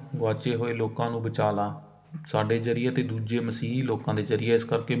ਖੁਦਾਵੰਦ ਗੁਆਚੇ ਹੋਏ ਲੋਕਾਂ ਨੂੰ ਬਚਾ ਲਾ ਸਾਡੇ ਜ਼ਰੀਏ ਅਤੇ ਦੂਜੇ ਮਸੀਹੀ ਲੋਕਾਂ ਦੇ ਜ਼ਰੀਏ। ਇਸ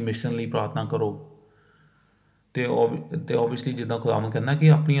ਕਰਕੇ ਮਿਸ਼ਨ ਲਈ ਪ੍ਰਾਰਥਨਾ ਕਰੋ। ਅਤੇ ਓਬਵੀਅਸਲੀ ਜਿੱਦਾਂ ਖੁਦਾਵੰਦ ਕਹਿੰਦਾ ਕਿ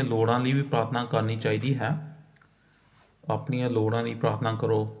ਆਪਣੀਆਂ ਲੋੜਾਂ ਲਈ ਵੀ ਪ੍ਰਾਰਥਨਾ ਕਰਨੀ ਚਾਹੀਦੀ ਹੈ। ਆਪਣੀਆਂ ਲੋੜਾਂ ਦੀ ਪ੍ਰਾਰਥਨਾ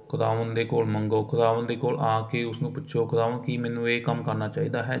ਕਰੋ, ਖੁਦਾਵੰਦ ਦੇ ਕੋਲ ਮੰਗੋ, ਖੁਦਾਵੰਦ ਦੇ ਕੋਲ ਆ ਕੇ ਉਸਨੂੰ ਪੁੱਛੋ, ਖੁਦਾਵੰਦ ਕੀ ਮੈਨੂੰ ਇਹ ਕੰਮ ਕਰਨਾ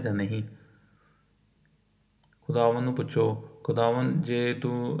ਚਾਹੀਦਾ ਹੈ ਜਾਂ ਨਹੀਂ। ਖੁਦਾਵੰਦ ਨੂੰ ਪੁੱਛੋ, ਖੁਦਾਵੰਦ ਜੇ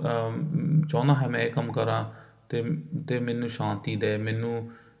ਤੂੰ ਚਾਹੁੰਦਾ ਹੈ ਮੈਂ ਇਹ ਕੰਮ ਕਰਾਂ ਅਤੇ ਮੈਨੂੰ ਸ਼ਾਂਤੀ ਦੇ,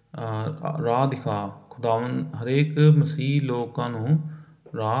 ਮੈਨੂੰ ਰਾਹ ਦਿਖਾ। ਖੁਦਾਵੰਦ ਹਰੇਕ ਮਸੀਹ ਲੋਕਾਂ ਨੂੰ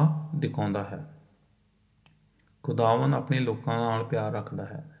ਰਾਹ ਦਿਖਾਉਂਦਾ ਹੈ। ਖੁਦਾਵੰਦ ਆਪਣੇ ਲੋਕਾਂ ਨਾਲ ਪਿਆਰ ਰੱਖਦਾ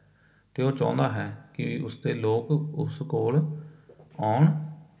ਹੈ, ਅਤੇ ਉਹ ਚਾਹੁੰਦਾ ਹੈ ਕਿ ਉਸਦੇ ਲੋਕ ਉਸ ਕੋਲ ਆਉਣ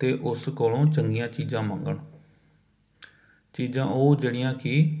ਅਤੇ ਉਸ ਕੋਲੋਂ ਚੰਗੀਆਂ ਚੀਜ਼ਾਂ ਮੰਗਣ, ਚੀਜ਼ਾਂ ਉਹ ਜਿਹੜੀਆਂ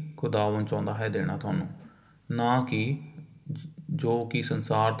ਕਿ ਖੁਦਾਵੰਦ ਚਾਹੁੰਦਾ ਹੈ ਦੇਣਾ ਤੁਹਾਨੂੰ, ਨਾ ਕਿ ਜੋ ਕਿ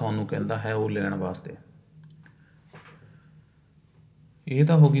ਸੰਸਾਰ ਤੁਹਾਨੂੰ ਕਹਿੰਦਾ ਹੈ ਉਹ ਲੈਣ ਵਾਸਤੇ। ਇਹ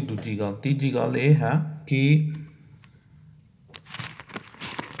ਤਾਂ ਹੋ ਗਈ ਦੂਜੀ ਗੱਲ। ਤੀਜੀ ਗੱਲ ਇਹ ਹੈ ਕਿ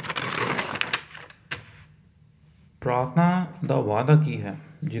ਪ੍ਰਾਰਥਨਾ ਦਾ ਵਾਅਦਾ ਕੀ ਹੈ?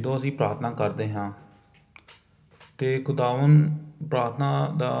 ਜਦੋਂ ਅਸੀਂ ਪ੍ਰਾਰਥਨਾ ਕਰਦੇ ਹਾਂ ਅਤੇ ਖੁਦਾਵੰ ਪ੍ਰਾਰਥਨਾ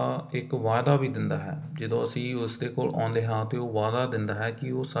ਦਾ ਇੱਕ ਵਾਅਦਾ ਵੀ ਦਿੰਦਾ ਹੈ। ਜਦੋਂ ਅਸੀਂ ਉਸ ਦੇ ਕੋਲ ਆਉਂਦੇ ਹਾਂ ਤਾਂ ਉਹ ਵਾਅਦਾ ਦਿੰਦਾ ਹੈ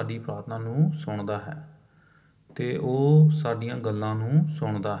ਕਿ ਉਹ ਸਾਡੀ ਪ੍ਰਾਰਥਨਾ ਨੂੰ ਸੁਣਦਾ ਹੈ ਅਤੇ ਉਹ ਸਾਡੀਆਂ ਗੱਲਾਂ ਨੂੰ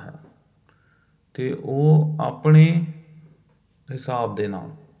ਸੁਣਦਾ ਹੈ ਅਤੇ ਉਹ ਆਪਣੇ ਹਿਸਾਬ ਦੇ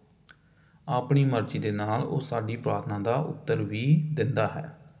ਨਾਲ, ਆਪਣੀ ਮਰਜ਼ੀ ਦੇ ਨਾਲ ਉਹ ਸਾਡੀ ਪ੍ਰਾਰਥਨਾ ਦਾ ਉੱਤਰ ਵੀ ਦਿੰਦਾ ਹੈ।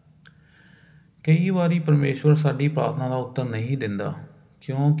 ਕਈ ਵਾਰੀ ਪਰਮੇਸ਼ਵਰ ਸਾਡੀ ਪ੍ਰਾਰਥਨਾ ਦਾ ਉੱਤਰ ਨਹੀਂ ਦਿੰਦਾ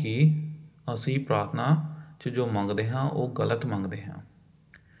ਕਿਉਂਕਿ ਅਸੀਂ ਪ੍ਰਾਰਥਨਾ 'ਚ ਜੋ ਮੰਗਦੇ ਹਾਂ ਉਹ ਗਲਤ ਮੰਗਦੇ ਹਾਂ।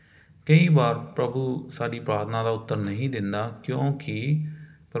 ਕਈ ਵਾਰ ਪ੍ਰਭੂ ਸਾਡੀ ਪ੍ਰਾਰਥਨਾ ਦਾ ਉੱਤਰ ਨਹੀਂ ਦਿੰਦਾ ਕਿਉਂਕਿ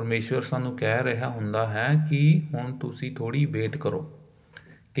ਪਰਮੇਸ਼ਵਰ ਸਾਨੂੰ ਕਹਿ ਰਿਹਾ ਹੁੰਦਾ ਹੈ ਕਿ ਹੁਣ ਤੁਸੀਂ ਥੋੜ੍ਹੀ ਵੇਟ ਕਰੋ।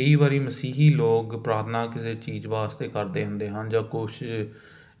 ਕਈ ਵਾਰੀ ਮਸੀਹੀ ਲੋਕ ਪ੍ਰਾਰਥਨਾ ਕਿਸੇ ਚੀਜ਼ ਵਾਸਤੇ ਕਰਦੇ ਹੁੰਦੇ ਹਨ ਜਾਂ ਕੁਛ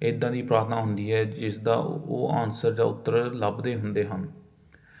ਇੱਦਾਂ ਦੀ ਪ੍ਰਾਰਥਨਾ ਹੁੰਦੀ ਹੈ ਜਿਸ ਦਾ ਉਹ ਆਨਸਰ ਜਾਂ ਉੱਤਰ ਲੱਭਦੇ ਹੁੰਦੇ ਹਨ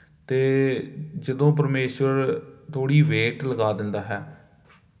ਅਤੇ ਜਦੋਂ ਪਰਮੇਸ਼ਵਰ ਥੋੜ੍ਹੀ ਵੇਟ ਲਗਾ ਦਿੰਦਾ ਹੈ,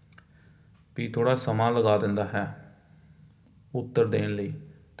 ਵੀ ਥੋੜ੍ਹਾ ਸਮਾਂ ਲਗਾ ਦਿੰਦਾ ਹੈ ਉੱਤਰ ਦੇਣ ਲਈ,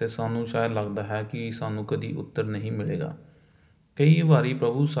 ਅਤੇ ਸਾਨੂੰ ਸ਼ਾਇਦ ਲੱਗਦਾ ਹੈ ਕਿ ਸਾਨੂੰ ਕਦੀ ਉੱਤਰ ਨਹੀਂ ਮਿਲੇਗਾ। ਕਈ ਵਾਰੀ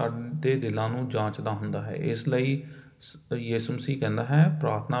ਪ੍ਰਭੂ ਸਾਡੇ ਦਿਲਾਂ ਨੂੰ ਜਾਂਚਦਾ ਹੁੰਦਾ ਹੈ। ਇਸ ਲਈ ਯਿਸੂ ਮਸੀਹ ਕਹਿੰਦਾ ਹੈ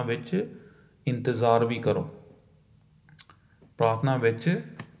ਪ੍ਰਾਰਥਨਾ ਵਿੱਚ ਇੰਤਜ਼ਾਰ ਵੀ ਕਰੋ, ਪ੍ਰਾਰਥਨਾ ਵਿੱਚ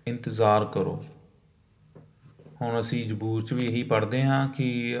ਇੰਤਜ਼ਾਰ ਕਰੋ। ਹੁਣ ਅਸੀਂ ਜ਼ਬੂਰ 'ਚ ਵੀ ਇਹੀ ਪੜ੍ਹਦੇ ਹਾਂ ਕਿ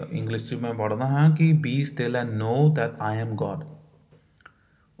ਇੰਗਲਿਸ਼ 'ਚ ਮੈਂ ਪੜ੍ਹਦਾ ਹਾਂ ਕਿ be still and know that I am God.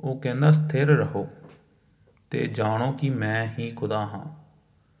 ਉਹ ਕਹਿੰਦਾ ਸਥਿਰ ਰਹੋ ਅਤੇ ਜਾਣੋ ਕਿ ਮੈਂ ਹੀ ਖੁਦਾ ਹਾਂ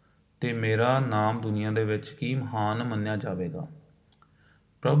ਅਤੇ ਮੇਰਾ ਨਾਮ ਦੁਨੀਆ ਦੇ ਵਿੱਚ ਕੀ ਮਹਾਨ ਮੰਨਿਆ ਜਾਵੇਗਾ।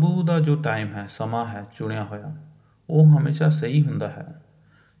 ਪ੍ਰਭੂ ਦਾ ਜੋ ਟਾਈਮ ਹੈ, ਸਮਾਂ ਹੈ ਚੁਣਿਆ ਹੋਇਆ, ਉਹ ਹਮੇਸ਼ਾ ਸਹੀ ਹੁੰਦਾ ਹੈ।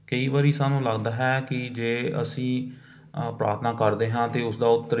 ਕਈ ਵਾਰੀ ਸਾਨੂੰ ਲੱਗਦਾ ਹੈ ਕਿ ਜੇ ਅਸੀਂ ਪ੍ਰਾਰਥਨਾ ਕਰਦੇ ਹਾਂ ਅਤੇ ਉਸ ਦਾ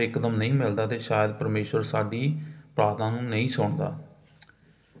ਉੱਤਰ ਇੱਕਦਮ ਨਹੀਂ ਮਿਲਦਾ ਅਤੇ ਸ਼ਾਇਦ ਪਰਮੇਸ਼ਵਰ ਸਾਡੀ ਪ੍ਰਾਰਥਨਾ ਨੂੰ ਨਹੀਂ ਸੁਣਦਾ।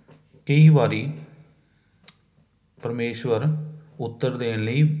 ਕਈ ਵਾਰੀ ਪਰਮੇਸ਼ਵਰ ਉੱਤਰ ਦੇਣ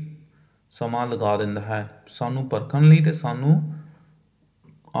ਲਈ ਸਮਾਂ ਲਗਾ ਦਿੰਦਾ ਹੈ, ਸਾਨੂੰ ਪਰਖਣ ਲਈ ਅਤੇ ਸਾਨੂੰ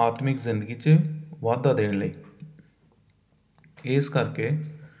ਆਤਮਿਕ ਜ਼ਿੰਦਗੀ 'ਚ ਵਾਧਾ ਦੇਣ ਲਈ। ਇਸ ਕਰਕੇ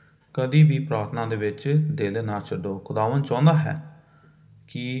ਕਦੀ ਵੀ ਪ੍ਰਾਰਥਨਾ ਦੇ ਵਿੱਚ ਦਿਲ ਨਾ ਛੱਡੋ। ਖੁਦਾਵੰ ਚਾਹੁੰਦਾ ਹੈ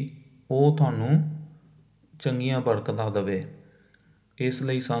ਕਿ ਉਹ ਤੁਹਾਨੂੰ ਚੰਗੀਆਂ ਬਰਕਤਾਂ ਦੇਵੇ। ਇਸ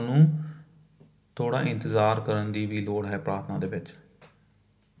ਲਈ ਸਾਨੂੰ ਥੋੜ੍ਹਾ ਇੰਤਜ਼ਾਰ ਕਰਨ ਦੀ ਵੀ ਲੋੜ ਹੈ ਪ੍ਰਾਰਥਨਾ ਦੇ ਵਿੱਚ।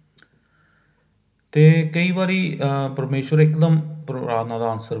 ਅਤੇ ਕਈ ਵਾਰੀ ਪਰਮੇਸ਼ਵਰ ਇੱਕਦਮ ਪ੍ਰਾਰਥਨਾ ਦਾ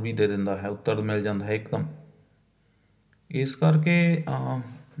ਆਨਸਰ ਵੀ ਦੇ ਦਿੰਦਾ ਹੈ, ਉੱਤਰ ਮਿਲ ਜਾਂਦਾ ਹੈ ਇੱਕਦਮ। ਇਸ ਕਰਕੇ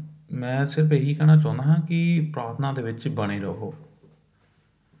ਮੈਂ ਸਿਰਫ ਇਹੀ ਕਹਿਣਾ ਚਾਹੁੰਦਾ ਹਾਂ ਕਿ ਪ੍ਰਾਰਥਨਾ ਦੇ ਵਿੱਚ ਬਣੇ ਰਹੋ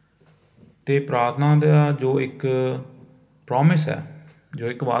ਅਤੇ ਪ੍ਰਾਰਥਨਾ ਦਾ ਜੋ ਇੱਕ ਪ੍ਰੋਮਿਸ ਹੈ, ਜੋ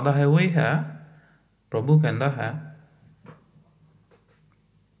ਇੱਕ ਵਾਅਦਾ ਹੈ, ਉਹ ਇਹ ਹੈ, ਪ੍ਰਭੂ ਕਹਿੰਦਾ ਹੈ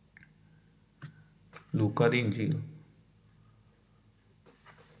ਲੂਕਾ ਦੀ ਇੰਜੀਲ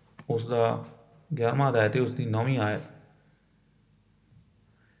ਉਸ ਦਾ 11ਵਾਂ ਅਧਿਆਇ ਅਤੇ ਉਸ ਦੀ 9ਵੀਂ ਆਇਤ।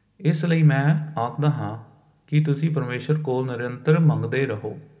 ਇਸ ਲਈ ਮੈਂ ਆਖਦਾ ਹਾਂ ਕਿ ਤੁਸੀਂ ਪਰਮੇਸ਼ਵਰ ਕੋਲ ਨਿਰੰਤਰ ਮੰਗਦੇ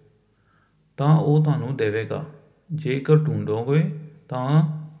ਰਹੋ ਤਾਂ ਉਹ ਤੁਹਾਨੂੰ ਦੇਵੇਗਾ। ਜੇਕਰ ਢੂੰਡੋਗੇ ਤਾਂ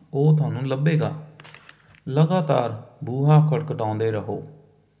ਉਹ ਤੁਹਾਨੂੰ ਲੱਭੇਗਾ। ਲਗਾਤਾਰ ਬੂਹਾ ਖਟਖਟਾਉਂਦੇ ਰਹੋ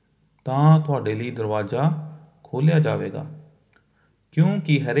ਤਾਂ ਤੁਹਾਡੇ ਲਈ ਦਰਵਾਜ਼ਾ ਖੋਲ੍ਹਿਆ ਜਾਵੇਗਾ।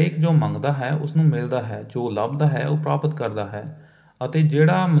 ਕਿਉਂਕਿ ਹਰੇਕ ਜੋ ਮੰਗਦਾ ਹੈ ਉਸ ਨੂੰ ਮਿਲਦਾ ਹੈ, ਜੋ ਲੱਭਦਾ ਹੈ ਉਹ ਪ੍ਰਾਪਤ ਕਰਦਾ ਹੈ ਅਤੇ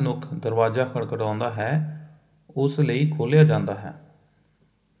ਜਿਹੜਾ ਮਨੁੱਖ ਦਰਵਾਜ਼ਾ ਖਟਖਟਾਉਂਦਾ ਹੈ ਉਸ ਲਈ ਖੋਲ੍ਹਿਆ ਜਾਂਦਾ ਹੈ।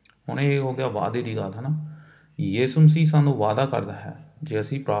 ਹੁਣ ਇਹ ਹੋ ਗਿਆ ਵਾਅਦੇ ਦੀ ਗੱਲ, ਹੈ ਨਾ। ਯਿਸੂ ਮਸੀਹ ਸਾਨੂੰ ਵਾਅਦਾ ਕਰਦਾ ਹੈ ਜੇ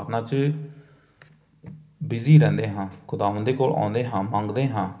ਅਸੀਂ ਪ੍ਰਾਰਥਨਾ 'ਚ ਬਿਜ਼ੀ ਰਹਿੰਦੇ ਹਾਂ, ਖੁਦਾਵੰ ਦੇ ਕੋਲ ਆਉਂਦੇ ਹਾਂ, ਮੰਗਦੇ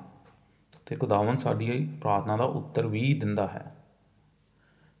ਹਾਂ ਅਤੇ ਖੁਦਾਵੰ ਸਾਡੀ ਪ੍ਰਾਰਥਨਾ ਦਾ ਉੱਤਰ ਵੀ ਦਿੰਦਾ ਹੈ।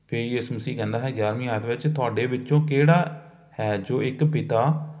 ਫਿਰ ਯਿਸੂ ਮਸੀਹ ਕਹਿੰਦਾ ਹੈ 11ਵੀਂ ਆਇਤ ਵਿੱਚ, ਤੁਹਾਡੇ ਵਿੱਚੋਂ ਕਿਹੜਾ ਹੈ ਜੋ ਇੱਕ ਪਿਤਾ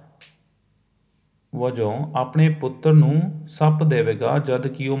ਵਜੋਂ ਆਪਣੇ ਪੁੱਤਰ ਨੂੰ ਸੱਪ ਦੇਵੇਗਾ ਜਦ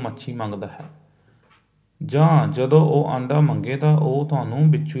ਕਿ ਉਹ ਮੱਛੀ ਮੰਗਦਾ ਹੈ, ਜਾਂ ਜਦੋਂ ਉਹ ਆਂਡਾ ਮੰਗੇ ਤਾਂ ਉਹ ਤੁਹਾਨੂੰ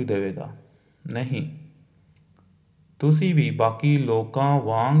ਬਿੱਛੂ ਦੇਵੇਗਾ। ਨਹੀਂ, ਤੁਸੀਂ ਵੀ ਬਾਕੀ ਲੋਕਾਂ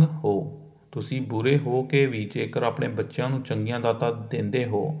ਵਾਂਗ ਹੋ। ਤੁਸੀਂ ਬੁਰੇ ਹੋ ਕੇ ਵੀ ਜੇਕਰ ਆਪਣੇ ਬੱਚਿਆਂ ਨੂੰ ਚੰਗੀਆਂ ਦਾਤਾਂ ਦਿੰਦੇ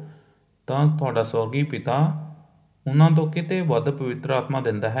ਹੋ ਤਾਂ ਤੁਹਾਡਾ ਸਵਰਗੀ ਪਿਤਾ ਉਹਨਾਂ ਤੋਂ ਕਿਤੇ ਵੱਧ ਪਵਿੱਤਰ ਆਤਮਾ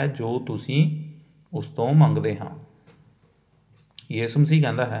ਦਿੰਦਾ ਹੈ ਜੋ ਤੁਸੀਂ ਉਸ ਤੋਂ ਮੰਗਦੇ ਹਾਂ। ਯਿਸੂ ਮਸੀਹ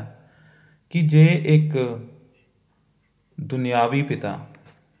ਕਹਿੰਦਾ ਹੈ ਕਿ ਜੇ ਇੱਕ ਦੁਨਿਆਵੀ ਪਿਤਾ,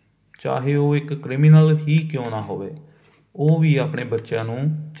 ਚਾਹੇ ਉਹ ਇੱਕ ਕ੍ਰਿਮੀਨਲ ਹੀ ਕਿਉਂ ਨਾ ਹੋਵੇ, ਉਹ ਵੀ ਆਪਣੇ ਬੱਚਿਆਂ ਨੂੰ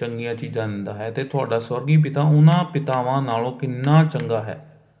ਚੰਗੀਆਂ ਚੀਜ਼ਾਂ ਦਿੰਦਾ ਹੈ ਅਤੇ ਤੁਹਾਡਾ ਸਵਰਗੀ ਪਿਤਾ ਉਹਨਾਂ ਪਿਤਾਵਾਂ ਨਾਲੋਂ ਕਿੰਨਾ ਚੰਗਾ ਹੈ।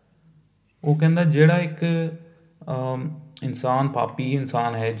 ਉਹ ਕਹਿੰਦਾ ਜਿਹੜਾ ਇੱਕ ਇਨਸਾਨ, ਪਾਪੀ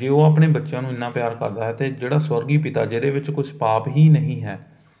ਇਨਸਾਨ ਹੈ, ਜੇ ਉਹ ਆਪਣੇ ਬੱਚਿਆਂ ਨੂੰ ਇੰਨਾ ਪਿਆਰ ਕਰਦਾ ਹੈ ਅਤੇ ਜਿਹੜਾ ਸਵਰਗੀ ਪਿਤਾ ਜਿਹਦੇ ਵਿੱਚ ਕੁਛ ਪਾਪ ਹੀ ਨਹੀਂ ਹੈ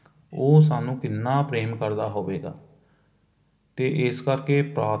ਉਹ ਸਾਨੂੰ ਕਿੰਨਾ ਪ੍ਰੇਮ ਕਰਦਾ ਹੋਵੇਗਾ। ਅਤੇ ਇਸ ਕਰਕੇ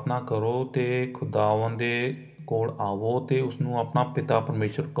ਪ੍ਰਾਰਥਨਾ ਕਰੋ ਅਤੇ ਕੋਲ ਆਵੋ ਅਤੇ ਉਸਨੂੰ ਆਪਣਾ ਪਿਤਾ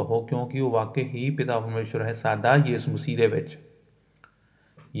ਪਰਮੇਸ਼ਵਰ ਕਹੋ, ਕਿਉਂਕਿ ਉਹ ਵਾਕਈ ਹੀ ਪਿਤਾ ਪਰਮੇਸ਼ਵਰ ਹੈ ਸਾਡਾ ਯਿਸੂ ਮਸੀਹ ਦੇ ਵਿੱਚ।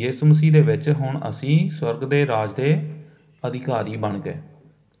 ਯਿਸੂ ਮਸੀਹ ਦੇ ਵਿੱਚ ਹੁਣ ਅਸੀਂ ਸਵਰਗ ਦੇ ਰਾਜ ਦੇ ਅਧਿਕਾਰੀ ਬਣ ਗਏ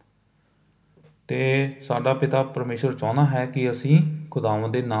ਅਤੇ ਸਾਡਾ ਪਿਤਾ ਪਰਮੇਸ਼ਵਰ ਚਾਹੁੰਦਾ ਹੈ ਕਿ ਅਸੀਂ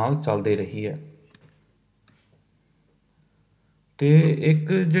ਖੁਦਾਵੰਦ ਦੇ ਨਾਲ ਚੱਲਦੇ ਰਹੀਏ। ਅਤੇ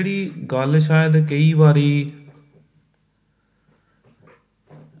ਇੱਕ ਜਿਹੜੀ ਗੱਲ ਸ਼ਾਇਦ ਕਈ ਵਾਰੀ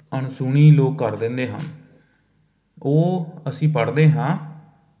ਅਣਸੁਣੀ ਲੋਕ ਕਰ ਦਿੰਦੇ ਹਨ, ਉਹ ਅਸੀਂ ਪੜ੍ਹਦੇ ਹਾਂ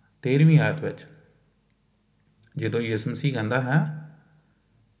 13ਵੀਂ ਆਇਤ ਵਿੱਚ, ਜਦੋਂ ਯਿਸੂ ਮਸੀਹ ਕਹਿੰਦਾ ਹੈ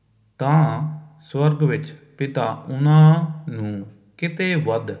ਤਾਂ ਸਵਰਗ ਵਿੱਚ ਪਿਤਾ ਉਹਨਾਂ ਨੂੰ ਕਿਤੇ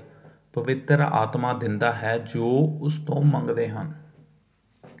ਵੱਧ ਪਵਿੱਤਰ ਆਤਮਾ ਦਿੰਦਾ ਹੈ ਜੋ ਉਸ ਤੋਂ ਮੰਗਦੇ ਹਨ।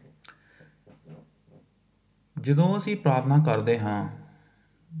 ਜਦੋਂ ਅਸੀਂ ਪ੍ਰਾਰਥਨਾ ਕਰਦੇ ਹਾਂ,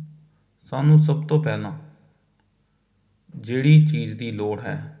 ਸਾਨੂੰ ਸਭ ਤੋਂ ਪਹਿਲਾਂ ਜਿਹੜੀ ਚੀਜ਼ ਦੀ ਲੋੜ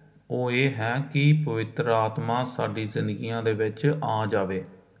ਹੈ ਉਹ ਇਹ ਹੈ ਕਿ ਪਵਿੱਤਰ ਆਤਮਾ ਸਾਡੀ ਜ਼ਿੰਦਗੀਆਂ ਦੇ ਵਿੱਚ ਆ ਜਾਵੇ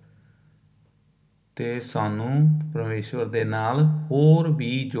ਅਤੇ ਸਾਨੂੰ ਪਰਮੇਸ਼ਵਰ ਦੇ ਨਾਲ ਹੋਰ ਵੀ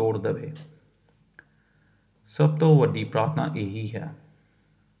ਜੋੜ ਦੇਵੇ। ਸਭ ਤੋਂ ਵੱਡੀ ਪ੍ਰਾਰਥਨਾ ਇਹੀ ਹੈ,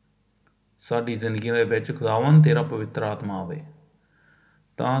 ਸਾਡੀ ਜ਼ਿੰਦਗੀ ਦੇ ਵਿੱਚ ਖੁਦਾਵੰਦ ਤੇਰਾ ਪਵਿੱਤਰ ਆਤਮਾ ਆਵੇ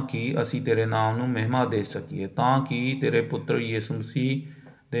ਤਾਂ ਕਿ ਅਸੀਂ ਤੇਰੇ ਨਾਮ ਨੂੰ ਮਹਿਮਾ ਦੇ ਸਕੀਏ, ਤਾਂ ਕਿ ਤੇਰੇ ਪੁੱਤਰ ਯਿਸੂ ਮਸੀਹ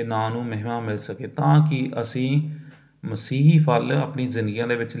ਦੇ ਨਾਂ ਨੂੰ ਮਹਿਮਾ ਮਿਲ ਸਕੇ, ਤਾਂ ਕਿ ਅਸੀਂ ਮਸੀਹੀ ਫਲ ਆਪਣੀ ਜ਼ਿੰਦਗੀਆਂ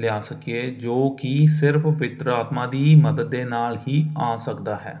ਦੇ ਵਿੱਚ ਲਿਆ ਸਕੀਏ, ਜੋ ਕਿ ਸਿਰਫ ਪਵਿੱਤਰ ਆਤਮਾ ਦੀ ਮਦਦ ਦੇ ਨਾਲ ਹੀ ਆ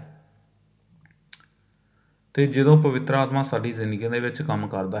ਸਕਦਾ ਹੈ। ਅਤੇ ਜਦੋਂ ਪਵਿੱਤਰ ਆਤਮਾ ਸਾਡੀ ਜ਼ਿੰਦਗੀ ਦੇ ਵਿੱਚ ਕੰਮ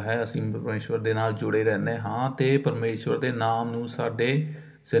ਕਰਦਾ ਹੈ, ਅਸੀਂ ਪਰਮੇਸ਼ਵਰ ਦੇ ਨਾਲ ਜੁੜੇ ਰਹਿੰਦੇ ਹਾਂ ਅਤੇ ਪਰਮੇਸ਼ਵਰ ਦੇ ਨਾਮ ਨੂੰ ਸਾਡੇ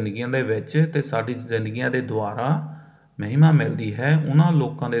ਜ਼ਿੰਦਗੀਆਂ ਦੇ ਵਿੱਚ ਅਤੇ ਸਾਡੀ ਜ਼ਿੰਦਗੀਆਂ ਦੇ ਦੁਆਰਾ ਮਹਿਮਾ ਮਿਲਦੀ ਹੈ ਉਹਨਾਂ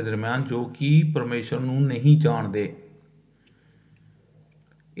ਲੋਕਾਂ ਦੇ ਦਰਮਿਆਨ ਜੋ ਕਿ ਪਰਮੇਸ਼ਵਰ ਨੂੰ ਨਹੀਂ ਜਾਣਦੇ।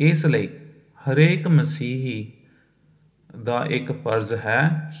 ਇਸ ਲਈ ਹਰੇਕ ਮਸੀਹੀ ਦਾ ਇੱਕ ਫਰਜ਼ ਹੈ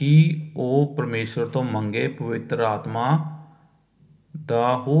ਕਿ ਉਹ ਪਰਮੇਸ਼ਵਰ ਤੋਂ ਮੰਗੇ ਪਵਿੱਤਰ ਆਤਮਾ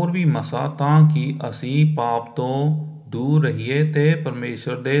ਦਾ ਹੋਰ ਵੀ ਮਸਾ, ਤਾਂ ਕਿ ਅਸੀਂ ਪਾਪ ਤੋਂ ਦੂਰ ਰਹੀਏ ਅਤੇ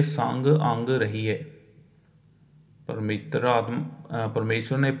ਪਰਮੇਸ਼ਵਰ ਦੇ ਸੰਗ ਅੰਗ ਰਹੀਏ।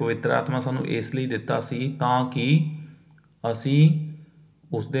 ਪਰਮੇਸ਼ਵਰ ਨੇ ਪਵਿੱਤਰ ਆਤਮਾ ਸਾਨੂੰ ਇਸ ਲਈ ਦਿੱਤਾ ਸੀ ਤਾਂ ਕਿ ਅਸੀਂ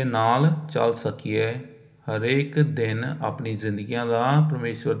ਉਸਦੇ ਨਾਲ ਚੱਲ ਸਕੀਏ, ਹਰੇਕ ਦਿਨ ਆਪਣੀ ਜ਼ਿੰਦਗੀਆਂ ਦਾ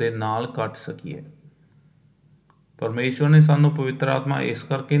ਪਰਮੇਸ਼ਵਰ ਦੇ ਨਾਲ ਕੱਟ ਸਕੀਏ। ਪਰਮੇਸ਼ਵਰ ਨੇ ਸਾਨੂੰ ਪਵਿੱਤਰ ਆਤਮਾ ਇਸ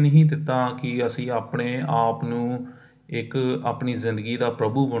ਕਰਕੇ ਨਹੀਂ ਦਿੱਤਾ ਕਿ ਅਸੀਂ ਆਪਣੇ ਆਪ ਨੂੰ ਇੱਕ ਆਪਣੀ ਜ਼ਿੰਦਗੀ ਦਾ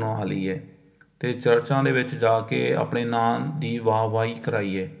ਪ੍ਰਭੂ ਬਣਾ ਲਈਏ ਅਤੇ ਚਰਚਾਂ ਦੇ ਵਿੱਚ ਜਾ ਕੇ ਆਪਣੇ ਨਾਂ ਦੀ ਵਾਹਵਾਹੀ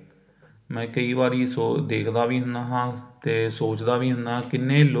ਕਰਾਈਏ। ਮੈਂ ਕਈ ਵਾਰੀ ਦੇਖਦਾ ਵੀ ਹੁੰਦਾ ਹਾਂ ਅਤੇ ਸੋਚਦਾ ਵੀ ਹੁੰਦਾ,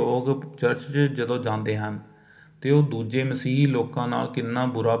 ਕਿੰਨੇ ਲੋਕ ਚਰਚ 'ਚ ਜਦੋਂ ਜਾਂਦੇ ਹਨ ਅਤੇ ਉਹ ਦੂਜੇ ਮਸੀਹੀ ਲੋਕਾਂ ਨਾਲ ਕਿੰਨਾ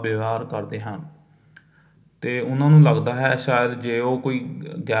ਬੁਰਾ ਵਿਵਹਾਰ ਕਰਦੇ ਹਨ ਅਤੇ ਉਹਨਾਂ ਨੂੰ ਲੱਗਦਾ ਹੈ ਸ਼ਾਇਦ ਜੇ ਉਹ ਕੋਈ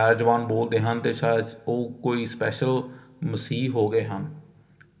ਗੈਰ ਜ਼ਬਾਨ ਬੋਲਦੇ ਹਨ ਅਤੇ ਸ਼ਾਇਦ ਉਹ ਕੋਈ ਸਪੈਸ਼ਲ ਮਸੀਹ ਹੋ ਗਏ ਹਨ,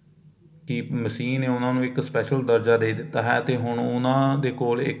 ਕਿ ਮਸੀਹ ਨੇ ਉਹਨਾਂ ਨੂੰ ਇੱਕ ਸਪੈਸ਼ਲ ਦਰਜਾ ਦੇ ਦਿੱਤਾ ਹੈ ਅਤੇ ਹੁਣ ਉਹਨਾਂ ਦੇ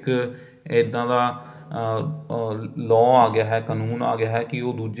ਕੋਲ ਇੱਕ ਇੱਦਾਂ ਦਾ ਲਾਅ ਆ ਗਿਆ ਹੈ, ਕਾਨੂੰਨ ਆ ਗਿਆ ਹੈ ਕਿ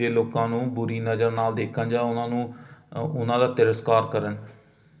ਉਹ ਦੂਜੇ ਲੋਕਾਂ ਨੂੰ ਬੁਰੀ ਨਜ਼ਰ ਨਾਲ ਦੇਖਣ ਜਾਂ ਉਹਨਾਂ ਦਾ ਤਿਰਸਕਾਰ ਕਰਨ।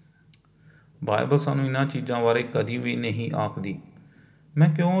 ਬਾਈਬਲ ਸਾਨੂੰ ਇਹਨਾਂ ਚੀਜ਼ਾਂ ਬਾਰੇ ਕਦੀ ਵੀ ਨਹੀਂ ਆਖਦੀ। ਮੈਂ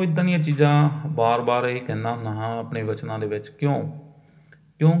ਕਿਉਂ ਇੱਦਾਂ ਦੀਆਂ ਚੀਜ਼ਾਂ ਬਾਰ-ਬਾਰ ਇਹ ਕਹਿੰਦਾ ਹੁੰਦਾ ਹਾਂ ਆਪਣੇ ਵਚਨਾਂ ਦੇ ਵਿੱਚ,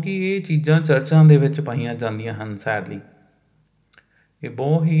 ਕਿਉਂਕਿ ਇਹ ਚੀਜ਼ਾਂ ਚਰਚਾਂ ਦੇ ਵਿੱਚ ਪਾਈਆਂ ਜਾਂਦੀਆਂ ਹਨ। ਸੈਡਲੀ ਇਹ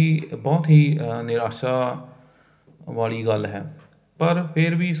ਬਹੁਤ ਹੀ ਨਿਰਾਸ਼ਾ ਵਾਲੀ ਗੱਲ ਹੈ, ਪਰ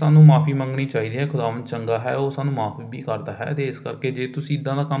ਫਿਰ ਵੀ ਸਾਨੂੰ ਮਾफ़ੀ ਮੰਗਣੀ ਚਾਹੀਦੀ ਹੈ। ਖੁਦਾਵੰਦ ਚੰਗਾ ਹੈ, ਉਹ ਸਾਨੂੰ ਮਾਫ਼ ਵੀ ਕਰਦਾ ਹੈ ਅਤੇ ਇਸ ਕਰਕੇ ਜੇ ਤੁਸੀਂ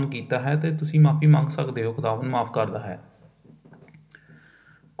ਇੱਦਾਂ ਦਾ ਕੰਮ ਕੀਤਾ ਹੈ ਤਾਂ ਤੁਸੀਂ ਮਾਫ਼ੀ ਮੰਗ ਸਕਦੇ ਹੋ, ਖੁਦਾਵੰਦ ਮਾਫ਼ ਕਰਦਾ ਹੈ।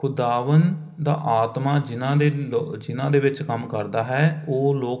 ਖੁਦਾਵੰਦ ਦਾ ਆਤਮਾ ਜਿਨ੍ਹਾਂ ਦੇ ਵਿੱਚ ਕੰਮ ਕਰਦਾ ਹੈ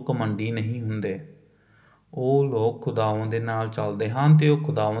ਉਹ ਲੋਕ ਘਮੰਡੀ ਨਹੀਂ ਹੁੰਦੇ, ਉਹ ਲੋਕ ਖੁਦਾਵੰਦ ਦੇ ਨਾਲ ਚੱਲਦੇ ਹਨ ਅਤੇ ਉਹ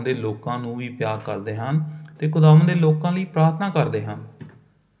ਖੁਦਾਵੰਦ ਦੇ ਲੋਕਾਂ ਨੂੰ ਵੀ ਪਿਆਰ ਕਰਦੇ ਹਨ ਅਤੇ ਖੁਦਾਵੰਦ ਦੇ ਲੋਕਾਂ ਲਈ ਪ੍ਰਾਰਥਨਾ ਕਰਦੇ ਹਨ।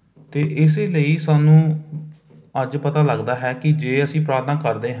 ਅਤੇ ਇਸੇ ਲਈ ਸਾਨੂੰ ਅੱਜ ਪਤਾ ਲੱਗਦਾ ਹੈ ਕਿ ਜੇ ਅਸੀਂ ਪ੍ਰਾਰਥਨਾ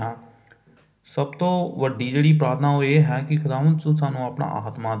ਕਰਦੇ ਹਾਂ, ਸਭ ਤੋਂ ਵੱਡੀ ਜਿਹੜੀ ਪ੍ਰਾਰਥਨਾ ਉਹ ਇਹ ਹੈ ਕਿ ਖੁਦਾਵੰਦ ਤੂੰ ਸਾਨੂੰ ਆਪਣਾ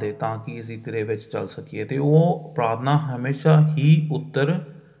ਆਤਮਾ ਦੇ ਤਾਂ ਕਿ ਅਸੀਂ ਤੇਰੇ ਵਿੱਚ ਚੱਲ ਸਕੀਏ, ਅਤੇ ਉਹ ਪ੍ਰਾਰਥਨਾ ਹਮੇਸ਼ਾ ਹੀ ਉੱਤਰ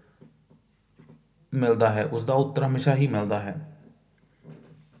ਮਿਲਦਾ ਹੈ, ਉਸਦਾ ਉੱਤਰ ਹਮੇਸ਼ਾ ਹੀ ਮਿਲਦਾ ਹੈ।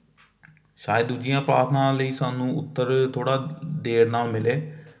 ਸ਼ਾਇਦ ਦੂਜੀਆਂ ਪ੍ਰਾਰਥਨਾ ਲਈ ਸਾਨੂੰ ਉੱਤਰ ਥੋੜ੍ਹਾ ਦੇਰ ਨਾਲ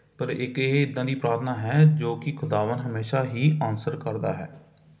ਮਿਲੇ, ਪਰ ਇੱਕ ਇਹ ਇੱਦਾਂ ਦੀ ਪ੍ਰਾਰਥਨਾ ਹੈ ਜੋ ਕਿ ਖੁਦਾਵੰਦ ਹਮੇਸ਼ਾ ਹੀ ਆਨਸਰ ਕਰਦਾ ਹੈ।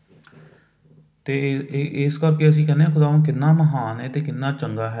 ਅਤੇ ਇਸ ਕਰਕੇ ਅਸੀਂ ਕਹਿੰਦੇ ਹਾਂ ਖੁਦਾਵੰਦ ਕਿੰਨਾ ਮਹਾਨ ਹੈ ਅਤੇ ਕਿੰਨਾ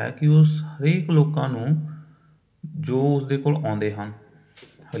ਚੰਗਾ ਹੈ ਕਿ ਉਸ ਹਰੇਕ ਲੋਕਾਂ ਨੂੰ ਜੋ ਉਸਦੇ ਕੋਲ ਆਉਂਦੇ ਹਨ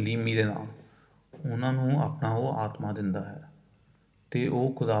ਹਲੀਮੀ ਦੇ ਨਾਲ, ਉਹਨਾਂ ਨੂੰ ਆਪਣਾ ਉਹ ਆਤਮਾ ਦਿੰਦਾ ਹੈ ਅਤੇ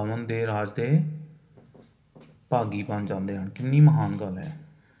ਉਹ ਖੁਦਾਵੰਦ ਦੇ ਰਾਜ ਦੇ ਭਾਗੀ ਬਣ ਜਾਂਦੇ ਹਨ। ਕਿੰਨੀ ਮਹਾਨ ਗੱਲ ਹੈ।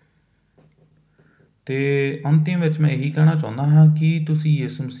 ਅਤੇ ਅੰਤਿਮ ਵਿੱਚ ਮੈਂ ਇਹੀ ਕਹਿਣਾ ਚਾਹੁੰਦਾ ਹਾਂ ਕਿ ਤੁਸੀਂ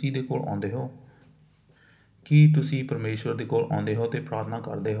ਯਿਸੂ ਮਸੀਹ ਦੇ ਕੋਲ ਆਉਂਦੇ ਹੋ, ਕੀ ਤੁਸੀਂ ਪਰਮੇਸ਼ਵਰ ਦੇ ਕੋਲ ਆਉਂਦੇ ਹੋ ਅਤੇ ਪ੍ਰਾਰਥਨਾ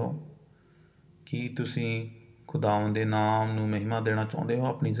ਕਰਦੇ ਹੋ, ਕੀ ਤੁਸੀਂ ਖੁਦਾਵੰਦ ਦੇ ਨਾਮ ਨੂੰ ਮਹਿਮਾ ਦੇਣਾ ਚਾਹੁੰਦੇ ਹੋ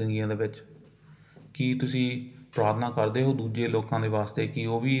ਆਪਣੀ ਜ਼ਿੰਦਗੀਆਂ ਦੇ ਵਿੱਚ? ਕੀ ਤੁਸੀਂ ਪ੍ਰਾਰਥਨਾ ਕਰਦੇ ਹੋ ਦੂਜੇ ਲੋਕਾਂ ਦੇ ਵਾਸਤੇ ਕਿ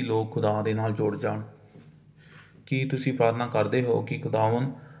ਉਹ ਵੀ ਲੋਕ ਖੁਦਾ ਦੇ ਨਾਲ ਜੁੜ ਜਾਣ? ਕੀ ਤੁਸੀਂ ਪ੍ਰਾਰਥਨਾ ਕਰਦੇ ਹੋ ਕਿ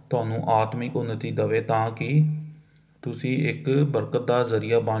ਖੁਦਾਵੰਦ ਤੁਹਾਨੂੰ ਆਤਮਿਕ ਉੱਨਤੀ ਦੇਵੇ ਤਾਂ ਕਿ ਤੁਸੀਂ ਇੱਕ ਬਰਕਤ ਦਾ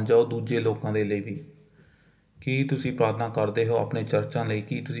ਜ਼ਰੀਆ ਬਣ ਜਾਓ ਦੂਜੇ ਲੋਕਾਂ ਦੇ ਲਈ ਵੀ? ਕੀ ਤੁਸੀਂ ਪ੍ਰਾਰਥਨਾ ਕਰਦੇ ਹੋ ਆਪਣੇ ਚਰਚਾਂ ਲਈ?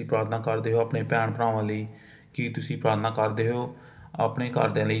 ਕੀ ਤੁਸੀਂ ਪ੍ਰਾਰਥਨਾ ਕਰਦੇ ਹੋ ਆਪਣੇ ਭੈਣ ਭਰਾਵਾਂ ਲਈ? ਕੀ ਤੁਸੀਂ ਪ੍ਰਾਰਥਨਾ ਕਰਦੇ ਹੋ ਆਪਣੇ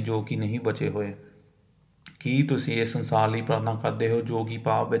ਘਰਦਿਆਂ ਲਈ ਜੋ ਕਿ ਨਹੀਂ ਬਚੇ ਹੋਏ? ਕੀ ਤੁਸੀਂ ਇਸ ਸੰਸਾਰ ਲਈ ਪ੍ਰਾਰਥਨਾ ਕਰਦੇ ਹੋ ਜੋ ਕਿ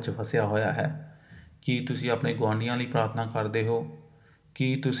ਪਾਪ ਵਿੱਚ ਫਸਿਆ ਹੋਇਆ ਹੈ? ਕੀ ਤੁਸੀਂ ਆਪਣੇ ਗੁਆਂਢੀਆਂ ਲਈ ਪ੍ਰਾਰਥਨਾ ਕਰਦੇ ਹੋ?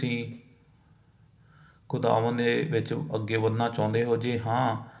 ਕੀ ਤੁਸੀਂ ਖੁਦਾਵੰਦ ਦੇ ਵਿੱਚ ਅੱਗੇ ਵਧਣਾ ਚਾਹੁੰਦੇ ਹੋ? ਜੇ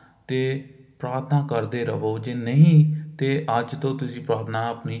ਹਾਂ ਤਾਂ ਪ੍ਰਾਰਥਨਾ ਕਰਦੇ ਰਹੋ, ਜੇ ਨਹੀਂ ਤਾਂ ਅੱਜ ਤੋਂ ਤੁਸੀਂ ਪ੍ਰਾਰਥਨਾ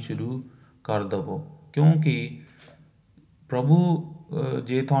ਆਪਣੀ ਸ਼ੁਰੂ ਕਰ ਦੇਵੋ। ਕਿਉਂਕਿ ਪ੍ਰਭੂ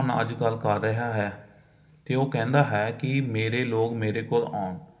ਜੇ ਤੁਹਾਨੂੰ ਅੱਜ ਗੱਲ ਕਰ ਰਿਹਾ ਹੈ ਅਤੇ ਉਹ ਕਹਿੰਦਾ ਹੈ ਕਿ ਮੇਰੇ ਲੋਕ ਮੇਰੇ ਕੋਲ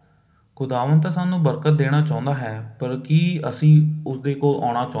ਆਉਣ। ਖੁਦਾਵੰਦ ਤਾਂ ਸਾਨੂੰ ਬਰਕਤ ਦੇਣਾ ਚਾਹੁੰਦਾ ਹੈ, ਪਰ ਕੀ ਅਸੀਂ ਉਸਦੇ ਕੋਲ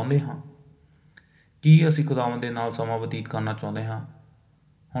ਆਉਣਾ ਚਾਹੁੰਦੇ ਹਾਂ? ਕੀ ਅਸੀਂ ਖੁਦਾਵੰਦ ਦੇ ਨਾਲ ਸਮਾਂ ਬਤੀਤ ਕਰਨਾ ਚਾਹੁੰਦੇ ਹਾਂ?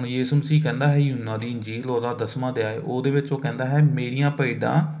 ਹੁਣ ਯਿਸੂ ਮਸੀਹ ਕਹਿੰਦਾ ਹੈ यूहन्ना ਦੀ ਇੰਜੀਲ ਉਹਦਾ 10ਵਾਂ ਅਧਿਆਇ ਉਹਦੇ ਵਿੱਚ ਉਹ ਕਹਿੰਦਾ ਹੈ ਮੇਰੀਆਂ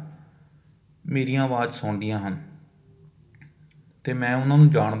ਭੇਡਾਂ ਮੇਰੀਆਂ ਆਵਾਜ਼ ਸੁਣਦੀਆਂ ਹਨ ਅਤੇ ਮੈਂ ਉਹਨਾਂ ਨੂੰ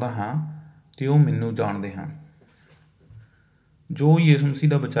ਜਾਣਦਾ ਹਾਂ ਅਤੇ ਉਹ ਮੈਨੂੰ ਜਾਣਦੇ ਹਨ। ਜੋ ਯਿਸੂ ਮਸੀਹ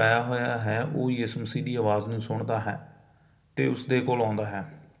ਦਾ ਬਚਾਇਆ ਹੋਇਆ ਹੈ ਉਹ ਯਿਸੂ ਮਸੀਹ ਦੀ ਆਵਾਜ਼ ਨੂੰ ਸੁਣਦਾ ਹੈ ਅਤੇ ਉਸਦੇ ਕੋਲ ਆਉਂਦਾ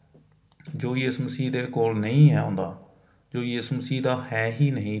ਹੈ। ਜੋ ਯਿਸੂ ਮਸੀਹ ਦੇ ਕੋਲ ਨਹੀਂ ਹੈ ਆਉਂਦਾ, ਜੋ ਯਿਸੂ ਮਸੀਹ ਦਾ ਹੈ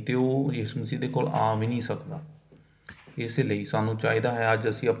ਹੀ ਨਹੀਂ, ਅਤੇ ਉਹ ਯਿਸੂ ਮਸੀਹ ਦੇ ਕੋਲ ਆ ਵੀ ਨਹੀਂ ਸਕਦਾ। ਇਸ ਲਈ ਸਾਨੂੰ ਚਾਹੀਦਾ ਹੈ ਅੱਜ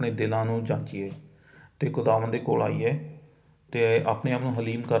ਅਸੀਂ ਆਪਣੇ ਦਿਲਾਂ ਨੂੰ ਜਾਂਚੀਏ ਅਤੇ ਖੁਦਾਵੰਦ ਦੇ ਕੋਲ ਆਈਏ ਅਤੇ ਆਪਣੇ ਆਪ ਨੂੰ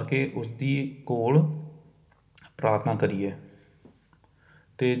ਹਲੀਮ ਕਰਕੇ ਉਸਦੀ ਕੋਲ ਪ੍ਰਾਰਥਨਾ ਕਰੀਏ।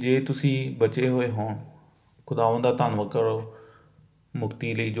 ਅਤੇ ਜੇ ਤੁਸੀਂ ਬਚੇ ਹੋਏ ਹੋਣ, ਖੁਦਾਵੰਦ ਦਾ ਧੰਨਵਾਦ ਕਰੋ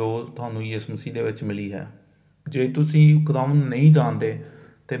ਮੁਕਤੀ ਲਈ ਜੋ ਤੁਹਾਨੂੰ ਯਿਸੂ ਮਸੀਹ ਦੇ ਵਿੱਚ ਮਿਲੀ ਹੈ। ਜੇ ਤੁਸੀਂ ਖੁਦਾਵੰਦ ਨੂੰ ਨਹੀਂ ਜਾਣਦੇ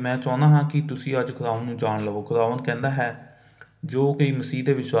ਤਾਂ ਮੈਂ ਚਾਹੁੰਦਾ ਹਾਂ ਕਿ ਤੁਸੀਂ ਅੱਜ ਖੁਦਾਵੰਦ ਨੂੰ ਜਾਣ ਲਵੋ। ਖੁਦਾਵੰਦ ਕਹਿੰਦਾ ਹੈ ਜੋ ਕੋਈ ਮਸੀਹ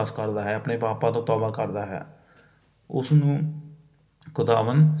 'ਤੇ ਵਿਸ਼ਵਾਸ ਕਰਦਾ ਹੈ, ਆਪਣੇ ਪਾਪਾਂ ਤੋਂ ਤੌਬਾ ਕਰਦਾ ਹੈ, ਉਸ ਨੂੰ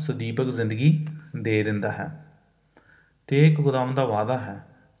ਖੁਦਾਵੰਦ ਸਦੀਬਕ ਜ਼ਿੰਦਗੀ ਦੇ ਦਿੰਦਾ ਹੈ। ਅਤੇ ਇੱਕ ਖੁਦਾਵੰਦ ਦਾ ਵਾਅਦਾ ਹੈ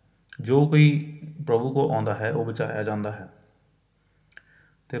ਜੋ ਕੋਈ ਪ੍ਰਭੂ ਕੋਲ ਆਉਂਦਾ ਹੈ ਉਹ ਬਚਾਇਆ ਜਾਂਦਾ ਹੈ।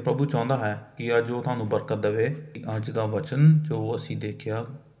 ਅਤੇ ਪ੍ਰਭੂ ਚਾਹੁੰਦਾ ਹੈ ਕਿ ਅੱਜ ਉਹ ਤੁਹਾਨੂੰ ਬਰਕਤ ਦੇਵੇ। ਅੱਜ ਦਾ ਵਚਨ ਜੋ ਅਸੀਂ ਦੇਖਿਆ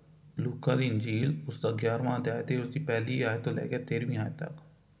ਲੂਕਾ ਦੀ ਇੰਜੀਲ ਉਸਦਾ 11ਵਾਂ ਅਧਿਆਇ ਅਤੇ ਉਸਦੀ ਪਹਿਲੀ ਆਇਤ ਤੋਂ ਲੈ ਕੇ 13ਵੀਂ ਆਇਤ ਤੱਕ।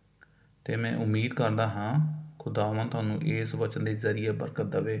 ਅਤੇ ਮੈਂ ਉਮੀਦ ਕਰਦਾ ਹਾਂ ਖੁਦਾਵੰਦ ਤੁਹਾਨੂੰ ਇਸ ਵਚਨ ਦੇ ਜ਼ਰੀਏ ਬਰਕਤ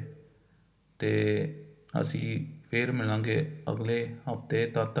ਦੇਵੇ। ਅਤੇ ਅਸੀਂ ਫਿਰ ਮਿਲਾਂਗੇ ਅਗਲੇ ਹਫ਼ਤੇ।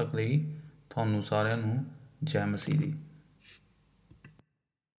 ਤਦ ਤੱਕ ਲਈ ਤੁਹਾਨੂੰ ਸਾਰਿਆਂ ਨੂੰ ਜੈ ਮਸੀਹ ਦੀ।